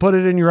and you put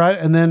it in your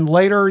item, and then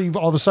later you've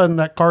all of a sudden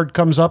that card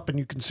comes up and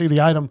you can see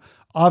the item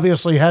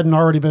obviously hadn't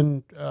already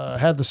been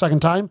had the second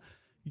time,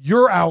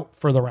 you're out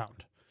for the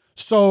round.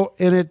 So,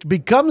 and it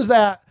becomes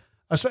that,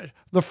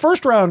 the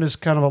first round is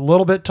kind of a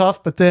little bit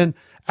tough, but then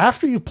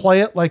after you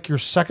play it like your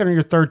second or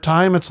your third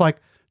time, it's like,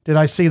 did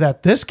I see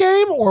that this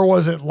game, or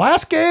was it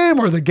last game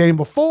or the game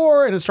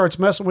before? And it starts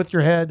messing with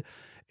your head.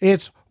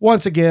 It's,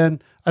 once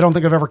again, I don't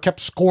think I've ever kept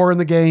score in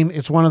the game.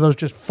 It's one of those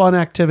just fun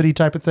activity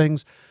type of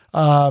things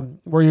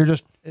where you're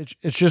just,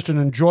 it's just an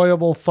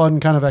enjoyable, fun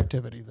kind of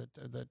activity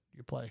that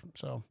you play.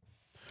 So.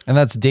 And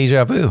that's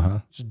Deja Vu, huh?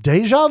 It's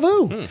Deja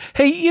Vu.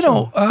 Hey,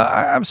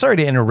 I'm sorry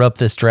to interrupt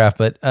this draft,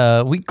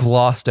 but we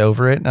glossed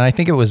over it, and I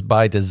think it was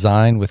by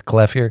design with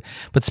Clef here.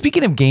 But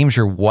speaking of games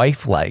your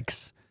wife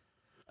likes,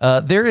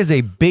 there is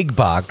a big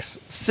box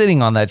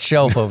sitting on that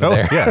shelf over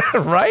there,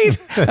 right?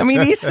 I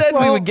mean, he said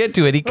we would get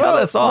to it. He cut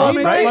us off,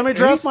 right? Let me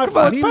draft my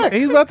fourth pick.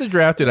 He's about to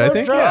draft it, I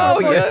think. Oh,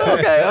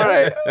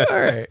 yeah.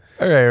 Okay.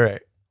 All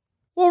right.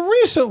 Well,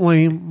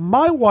 recently,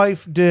 my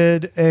wife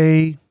did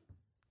a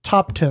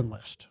top 10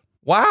 list.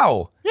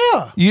 Wow.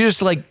 Yeah. You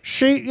just like...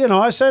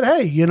 I said,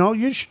 hey,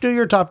 you should do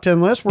your top 10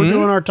 list. We're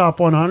doing our top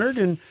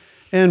 100.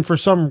 And for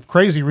some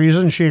crazy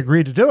reason, she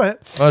agreed to do it.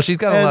 Well, she's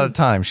got a lot of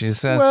time. She's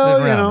sitting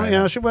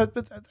around but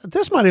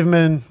this might have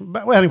been,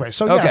 well, anyway.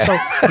 So,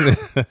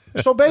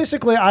 so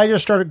basically I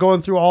just started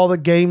going through all the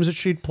games that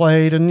she'd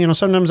played. And,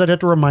 sometimes I'd have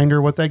to remind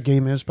her what that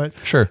game is, but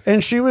sure.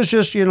 And she was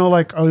just,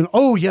 like,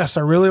 oh yes,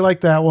 I really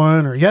like that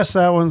one. Or yes,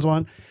 that one's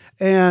one.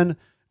 And,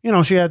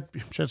 she had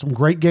some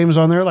great games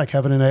on there, like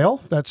Heaven and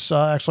Ale. That's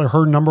actually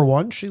her number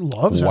one. She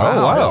loves it.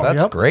 Wow.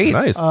 That's great.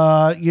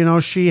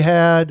 Nice. She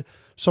had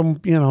some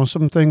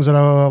things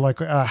that like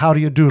How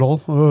Do You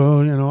Doodle?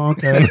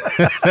 Okay.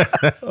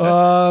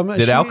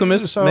 Did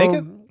Alchemist make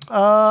it?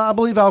 I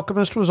believe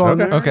Alchemist was on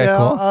there. Okay,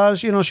 cool.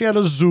 She had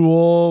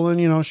Azul,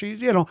 and she,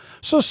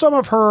 so some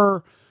of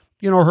her,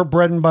 her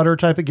bread and butter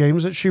type of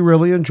games that she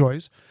really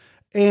enjoys.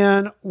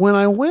 And when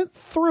I went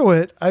through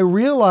it, I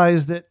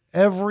realized that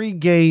every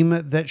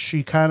game that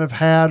she kind of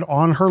had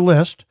on her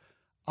list,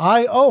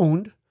 I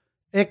owned,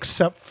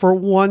 except for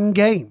one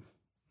game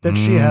that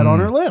she had on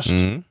her list.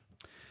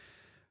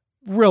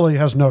 Really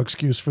has no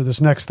excuse for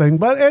this next thing.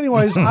 But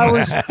anyways, I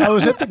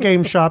was at the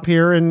game shop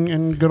here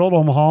in good old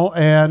Omaha,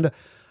 and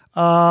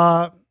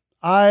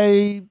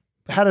I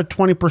had a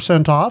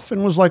 20% off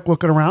and was like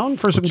looking around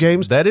for some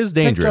games. That is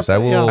dangerous. I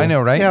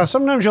know, right? Yeah.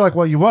 Sometimes you're like,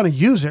 well, you want to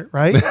use it,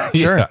 right?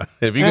 Sure. Yeah.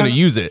 If you're going to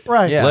use it,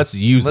 right. Yeah. let's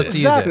use it.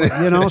 Exactly.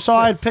 So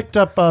I'd picked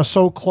up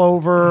So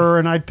Clover,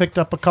 and I'd picked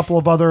up a couple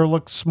of other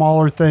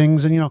smaller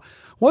things, and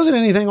wasn't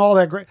anything all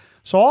that great.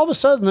 So all of a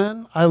sudden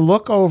then I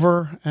look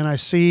over and I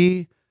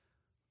see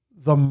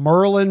the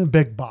Merlin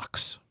Big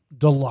Box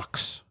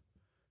Deluxe.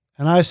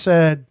 And I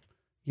said,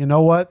 you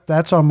know what?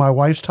 That's on my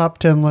wife's top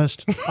 10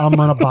 list. I'm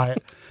going to buy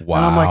it. Wow.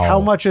 And I'm like, how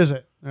much is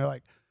it? And they're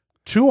like,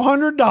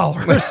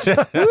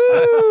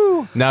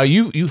 $200. Now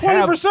you 20%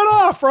 have,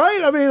 off,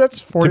 right? I mean,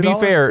 that's $40. to be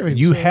fair,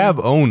 you have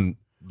owned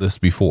this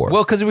before.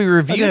 Well, because we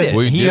reviewed it.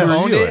 We He did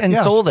owned review it it. and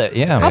Yes. sold it.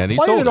 Yeah. I And he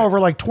played sold it it. over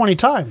like 20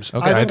 times.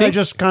 Okay. I think I think-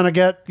 just kind of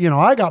I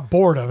got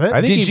bored of it. I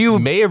think Did you you-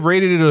 may have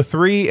rated it a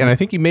 3, and I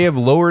think you may have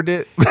lowered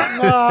it.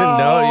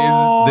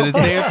 No, did it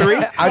say a 3?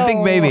 I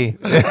think maybe.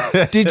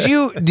 Did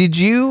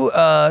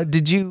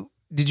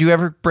you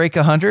ever break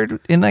 100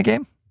 in that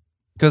game?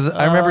 Because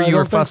I remember you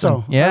were don't think fussing.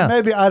 so. Yeah.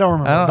 Maybe, I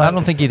don't remember. I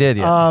don't think you did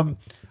yet.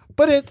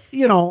 But it,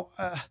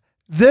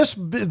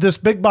 this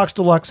Big Box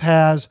Deluxe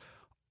has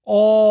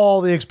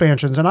all the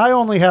expansions, and I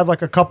only had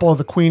like a couple of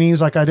the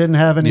Queenies. Like I didn't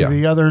have any of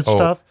the other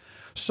stuff.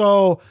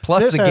 So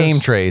Plus this the game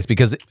trays,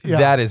 because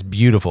that is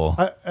beautiful.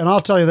 and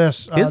I'll tell you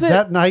this: Is it?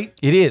 that night?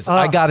 It is.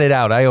 I got it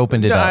out. I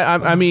opened it No,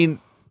 up. I mean,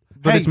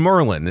 but Hey. it's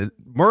Merlin.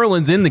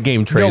 Merlin's in the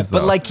game trays,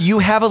 But though. like you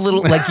have a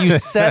little, like you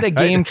set a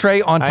game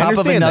tray on I top of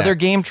understand another that.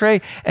 game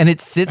tray, and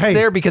it sits Hey.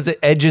 there because it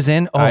edges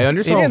in. Oh, I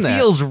understand it that.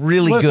 feels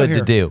really Listen good here.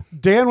 to do.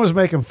 Dan was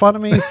making fun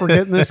of me for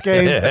getting this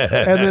game,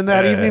 and then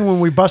that evening when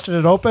we busted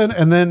it open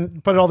and then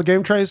put all the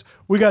game trays,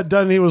 we got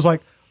done. And he was like,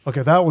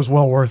 "Okay, that was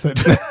well worth it."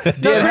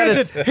 Dan had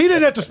he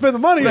didn't have to spend the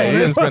money Right, on he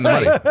it. didn't spend the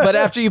money. But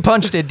after you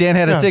punched it, Dan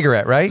had a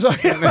cigarette, right?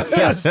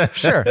 Yes,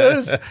 Sure.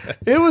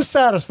 it was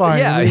satisfying.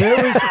 Yeah. I mean,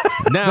 it was,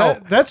 Now-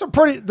 that's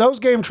those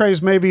game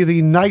trays may be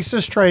the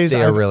nicest trays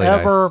They are I've really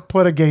ever nice.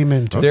 put a game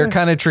into. They're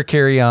kind of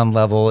Tricarion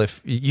level.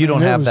 If you don't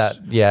And it have was- that,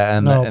 yeah,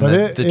 and, No, and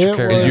but the it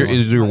Tricarion. was-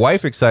 Is your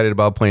wife excited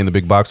about playing the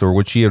big box, or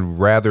would she have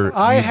rather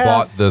I you have-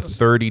 bought the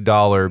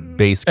 $30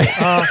 base game?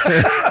 Let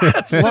me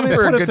Super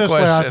put it good this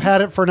way: I've question.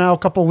 had it for now a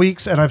couple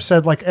weeks, and I've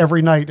said like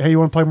every night, "Hey, you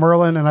want to play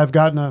Merlin?" And I've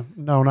gotten a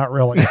no, not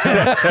really. So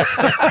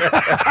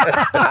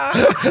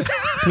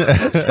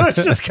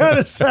it's just kind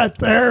of sat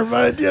there,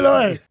 but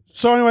hey.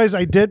 So, anyways,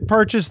 I did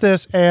purchase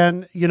this,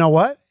 and you know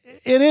what?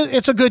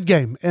 It's a good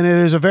game, and it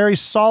is a very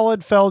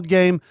solid Feld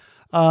game.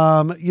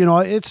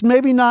 It's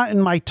maybe not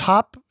in my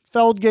top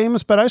Feld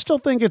games, but I still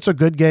think it's a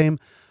good game.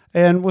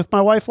 And with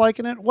my wife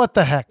liking it, what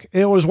the heck?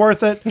 It was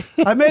worth it.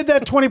 I made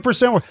that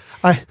 20%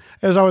 worth.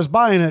 As I was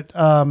buying it,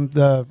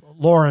 the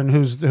Lauren,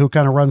 who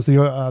kind of runs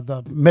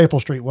the Maple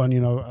Street one.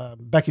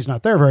 Becky's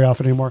not there very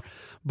often anymore,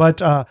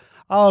 but I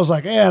was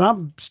like, man,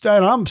 I'm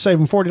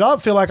saving $40. I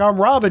feel like I'm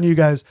robbing you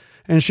guys.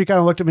 And she kind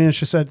of looked at me and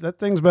she said, that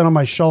thing's been on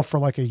my shelf for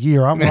like a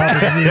year. I'm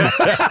robbing you.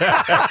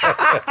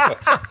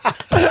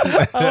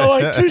 I'm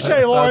like, touche,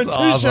 Lauren,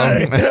 touche.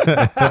 Awesome.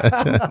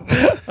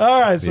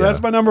 All right, so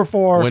that's my number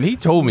 4. When he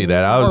told me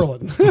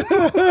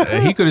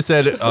that, he could have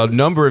said a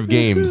number of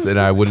games and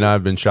I would not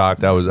have been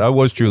shocked. I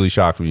was truly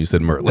shocked when you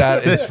said Merlin.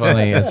 That is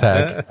funny as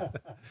heck.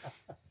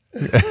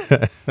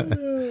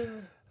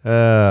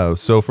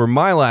 So for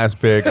my last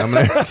pick, I'm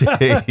going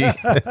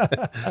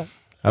to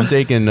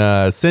taking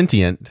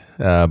Sentient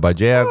by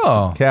J.X.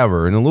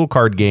 Caver in a little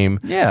card game.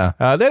 Yeah.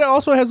 That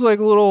also has like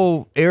a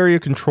little area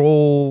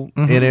control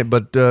in it,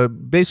 but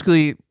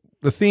basically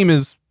the theme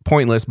is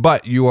pointless,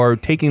 but you're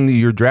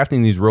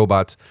drafting these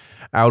robots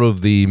out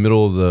of the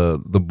middle of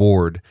the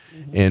board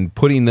and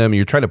putting them,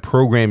 you're trying to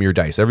program your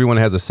dice. Everyone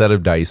has a set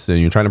of dice and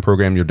you're trying to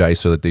program your dice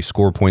so that they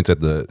score points at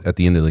the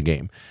end of the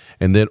game.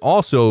 And then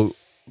also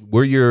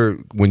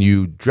when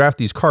you draft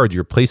these cards,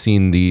 you're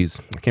placing these,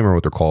 I can't remember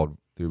what they're called,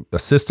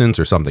 assistants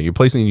or something. You're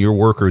placing your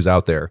workers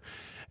out there,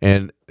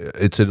 and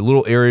it's a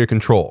little area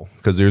control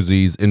because there's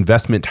these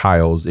investment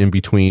tiles in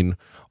between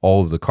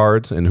all of the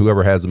cards, and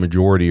whoever has the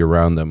majority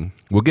around them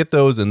will get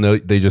those, and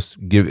they just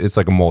it's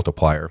like a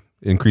multiplier.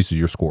 It increases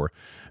your score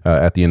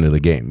at the end of the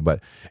game.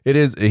 But he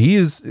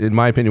is, in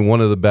my opinion,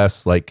 one of the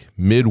best like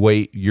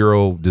mid-weight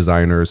Euro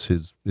designers.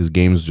 His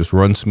games just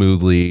run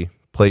smoothly,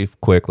 play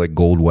quick like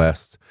Gold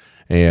West,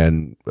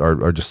 and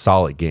are just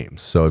solid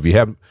games. So if you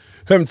haven't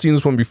seen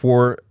this one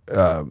before,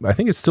 I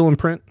think it's still in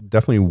print.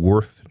 Definitely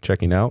worth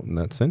checking out, and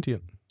that's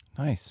Sentient.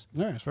 Nice.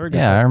 Yeah, it's very good.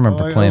 Yeah, I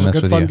remember playing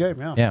this with you. Game,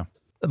 yeah.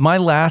 My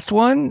last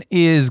one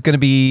is going to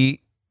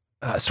be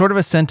sort of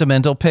a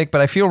sentimental pick,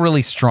 but I feel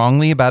really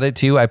strongly about it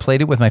too. I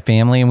played it with my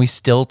family, and we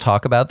still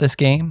talk about this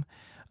game.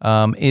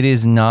 It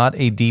is not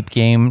a deep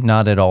game,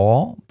 not at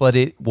all, but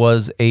it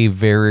was a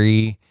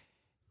very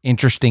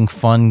interesting,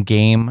 fun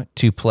game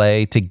to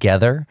play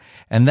together,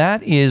 and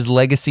that is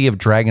Legacy of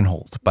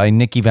Dragonhold by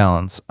Nikki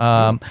Valens.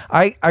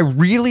 I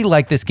really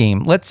like this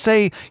game. Let's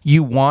say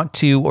you want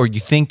to, or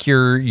you think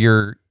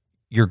your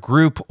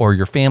group or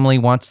your family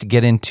wants to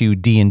get into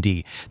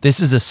D&D. This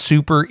is a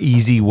super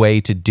easy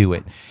way to do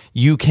it.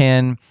 You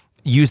can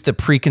use the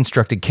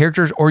pre-constructed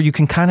characters, or you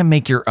can kind of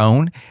make your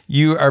own.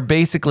 You are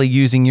basically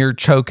using your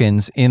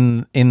tokens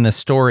in the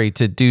story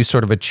to do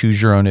sort of a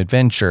choose your own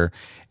adventure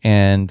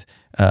and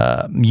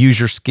use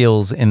your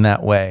skills in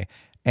that way.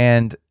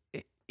 And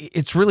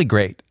it's really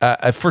great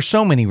for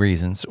so many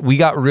reasons. We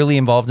got really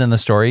involved in the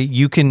story.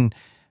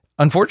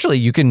 Unfortunately,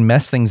 you can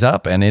mess things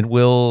up and it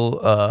will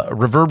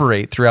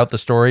reverberate throughout the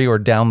story or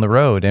down the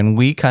road. And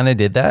we kind of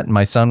did that.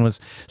 My son was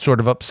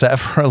sort of upset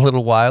for a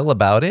little while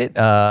about it,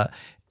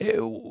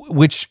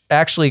 which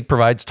actually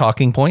provides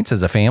talking points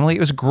as a family.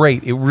 It was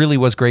great. It really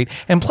was great.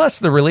 And plus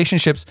the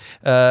relationships,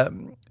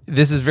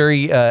 this is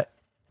very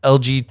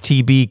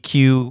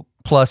LGBTQ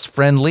plus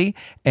friendly,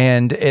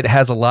 and it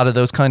has a lot of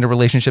those kind of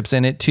relationships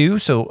in it too.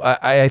 So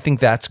I think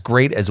that's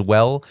great as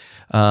well.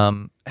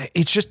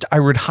 It's just, I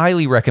would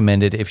highly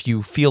recommend it if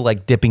you feel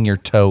like dipping your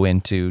toe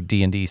into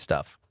D&D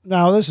stuff.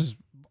 Now, this is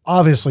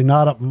obviously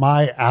not up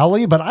my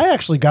alley, but I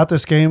actually got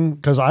this game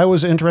because I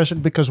was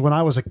interested, because when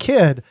I was a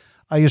kid,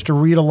 I used to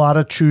read a lot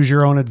of choose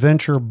your own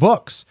adventure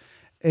books.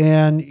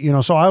 And,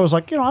 so I was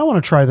like, I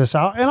want to try this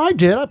out. And I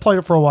did. I played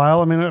it for a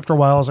while. I mean, after a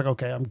while, I was like,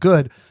 okay, I'm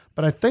good.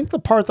 But I think the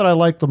part that I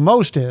like the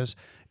most is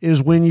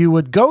when you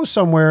would go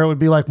somewhere, it would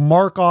be like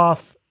mark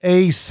off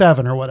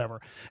A7 or whatever.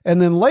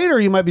 And then later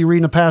you might be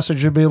reading a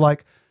passage and be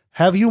like,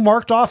 have you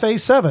marked off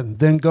A7?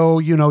 Then go,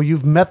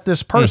 you've met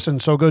this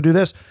person, so go do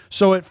this.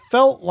 So it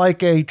felt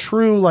like a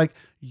true, like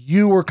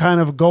you were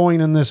kind of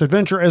going in this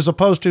adventure, as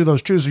opposed to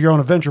those choose your own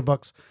adventure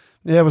books.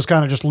 It was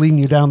kind of just leading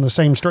you down the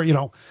same story.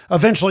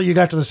 Eventually you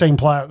got to the same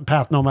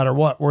path no matter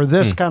what, where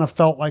this kind of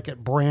felt like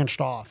it branched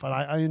off. And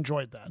I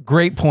enjoyed that.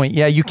 Great point.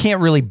 Yeah, you can't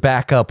really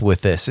back up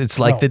with this. It's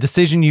like the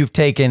decision you've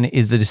taken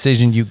is the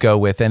decision you go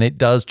with, and it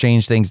does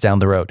change things down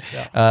the road.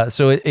 Yeah.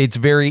 So it's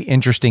very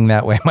interesting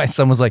that way. My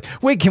son was like,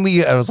 wait, can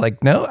we? I was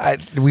like, no,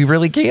 we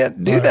really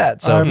can't do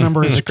that. So I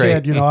remember as a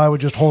kid, I would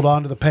just hold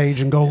on to the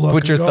page and go look.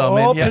 Put your thumb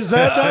in. Yeah. Is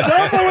that not?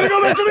 Nope, I want to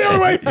go back to the other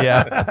way.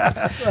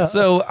 Yeah.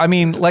 So, I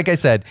mean, like I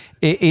said,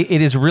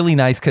 it is really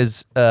nice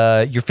because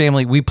your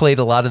family, we played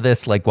a lot of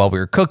this like while we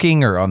were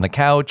cooking or on the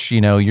couch,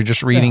 you're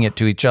just reading it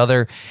to each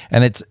other,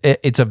 and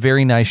it's a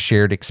very nice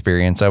shared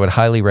experience. I would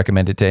highly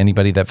recommend it to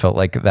anybody that felt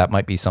like that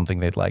might be something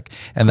they'd like.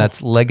 And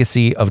that's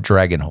Legacy of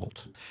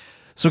Dragonhold.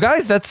 So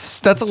guys,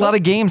 that's a lot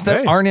of games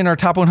that aren't in our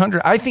top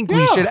 100. I think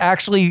we should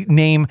actually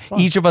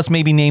each of us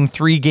maybe name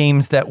 3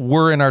 games that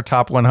were in our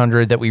top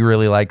 100 that we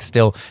really like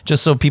still,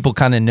 just so people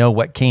kind of know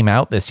what came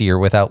out this year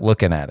without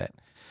looking at it.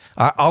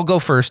 I'll go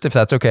first, if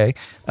that's okay.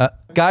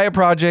 Gaia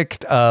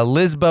Project,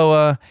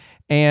 Lisboa,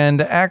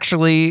 and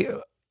actually,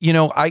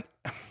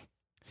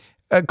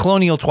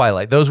 Colonial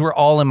Twilight. Those were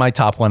all in my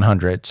top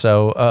 100.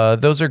 So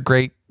those are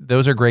great.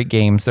 Those are great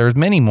games. There's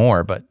many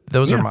more, but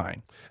those are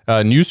mine.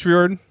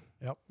 Newsfjord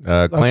Yep.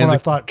 That's what I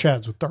thought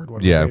Chad's third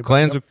one. Yeah,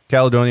 Clans of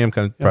Caledonia. I'm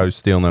kind of probably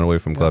stealing that away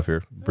from Clef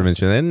here.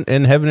 Prevention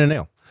and Heaven and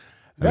Ale.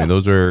 I mean,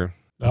 those are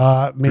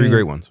three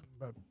great ones.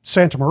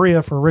 Santa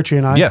Maria for Richie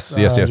and I. Yes.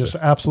 Just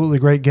absolutely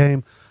great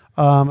game.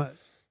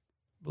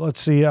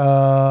 Let's see.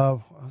 I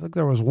think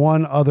there was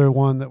one other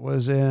one that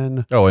was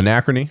in. Oh,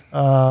 Anachrony.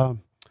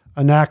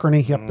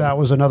 Anachrony. Yep, that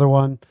was another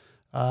one.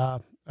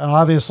 And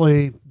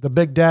obviously, the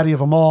big daddy of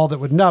them all that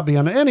would not be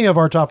on any of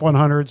our top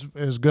 100s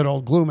is good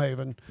old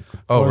Gloomhaven.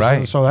 Oh,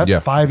 right. So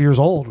that's 5 years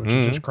old, which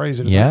is just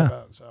crazy to think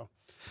about.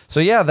 So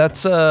yeah,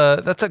 that's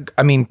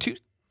I mean,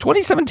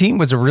 2017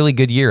 was a really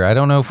good year. I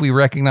don't know if we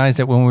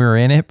recognized it when we were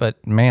in it,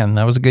 but man,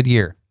 that was a good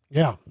year.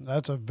 Yeah,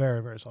 that's a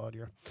very, very solid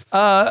year.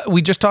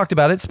 We just talked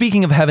about it.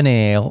 Speaking of Heaven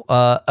and Ale,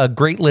 a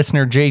great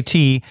listener,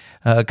 JT,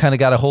 kind of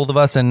got a hold of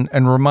us and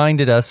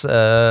reminded us.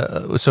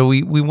 So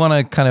we want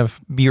to kind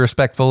of be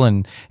respectful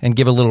and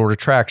give a little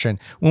retraction.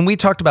 When we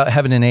talked about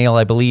Heaven and Ale,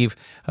 I believe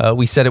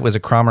we said it was a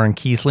Kramer and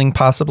Kiesling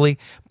possibly,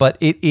 but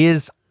it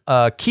is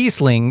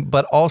Kiesling,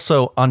 but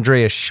also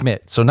Andreas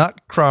Schmidt. So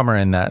not Kramer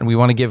in that. And we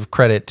want to give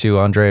credit to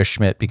Andreas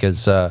Schmidt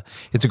because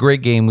it's a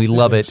great game. We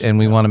love it. And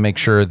we want to make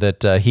sure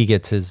that he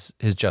gets his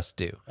just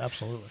due.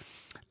 Absolutely.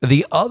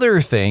 The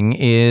other thing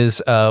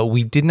is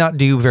we did not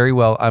do very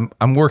well.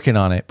 I'm working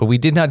on it, but we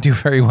did not do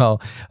very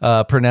well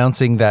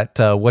pronouncing that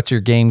What's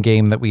Your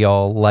Game that we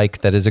all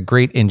like. That is a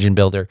great engine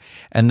builder.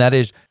 And that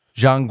is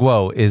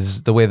Zhangguo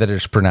is the way that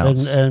it's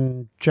pronounced.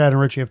 And Chad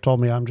and Richie have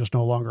told me I'm just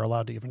no longer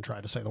allowed to even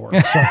try to say the word.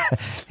 So.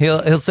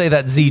 he'll say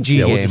that ZG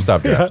game. We'll just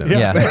stop drafting. Poor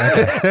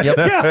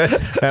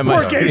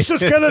game's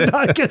just gonna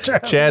not get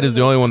drafted. Chad is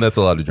the only one that's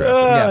allowed to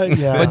draft.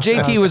 But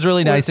JT was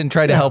really nice and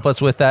tried to help us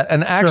with that.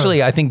 And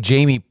actually, I think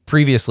Jamie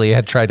previously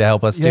had tried to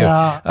help us too.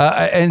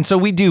 And so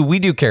we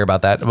do care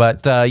about that.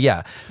 But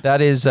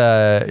that is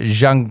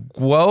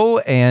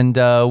Zhangguo, and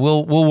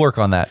we'll work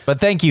on that.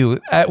 But thank you.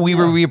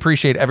 We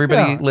appreciate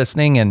everybody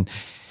listening and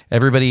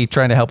everybody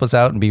trying to help us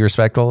out and be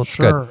respectful. It's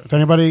good. If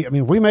anybody, if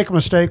we make a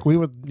mistake, we'd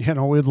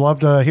love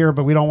to hear,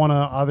 but we don't want to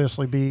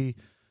obviously be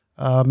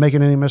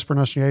making any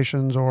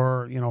mispronunciations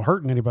or,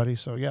 hurting anybody.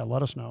 So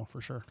let us know for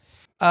sure.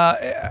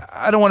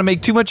 I don't want to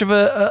make too much of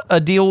a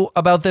deal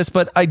about this,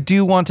 but I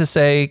do want to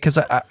say, because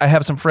I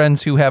have some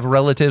friends who have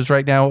relatives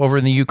right now over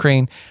in the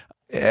Ukraine.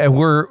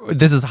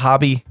 This is a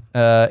hobby,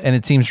 and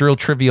it seems real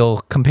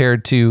trivial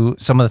compared to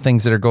some of the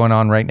things that are going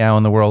on right now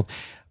in the world.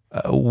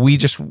 We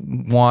just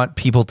want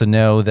people to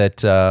know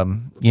that,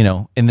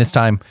 in this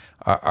time,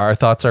 our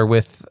thoughts are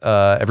with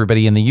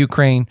everybody in the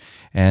Ukraine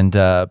and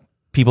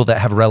people that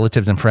have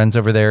relatives and friends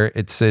over there.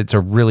 It's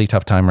a really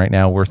tough time right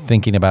now. We're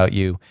thinking about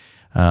you.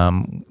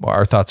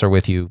 Our thoughts are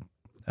with you.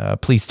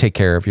 Please take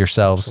care of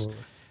yourselves.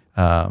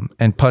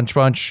 And Punch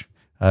Bunch,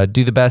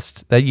 do the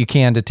best that you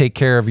can to take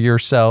care of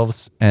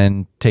yourselves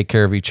and take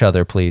care of each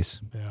other,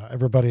 please. Yeah,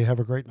 everybody have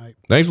a great night.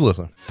 Thanks for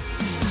listening.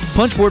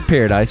 Punchboard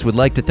Paradise would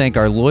like to thank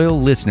our loyal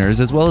listeners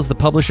as well as the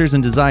publishers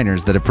and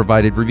designers that have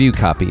provided review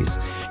copies.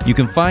 You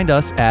can find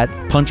us at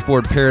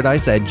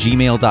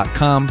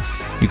punchboardparadise@gmail.com.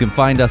 You can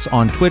find us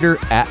on Twitter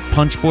at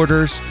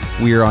Punchboarders.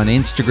 We are on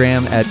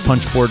Instagram at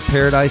Punchboard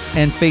Paradise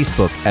and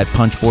Facebook at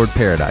Punchboard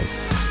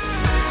Paradise.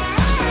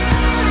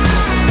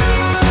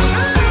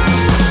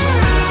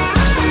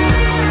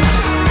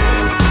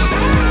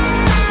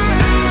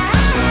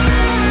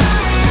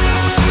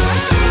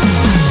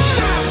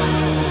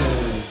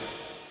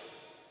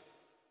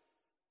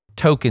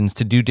 Tokens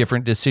to do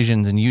different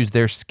decisions and use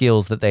their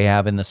skills that they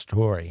have in the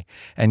story.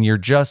 And you're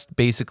just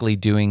basically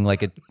doing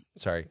like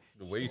sorry.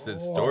 The way you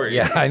said story.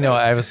 Yeah, I know.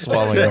 I was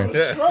swallowing.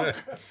 I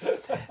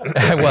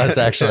was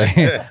actually.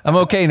 I'm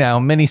okay now.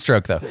 Mini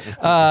stroke though.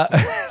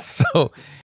 So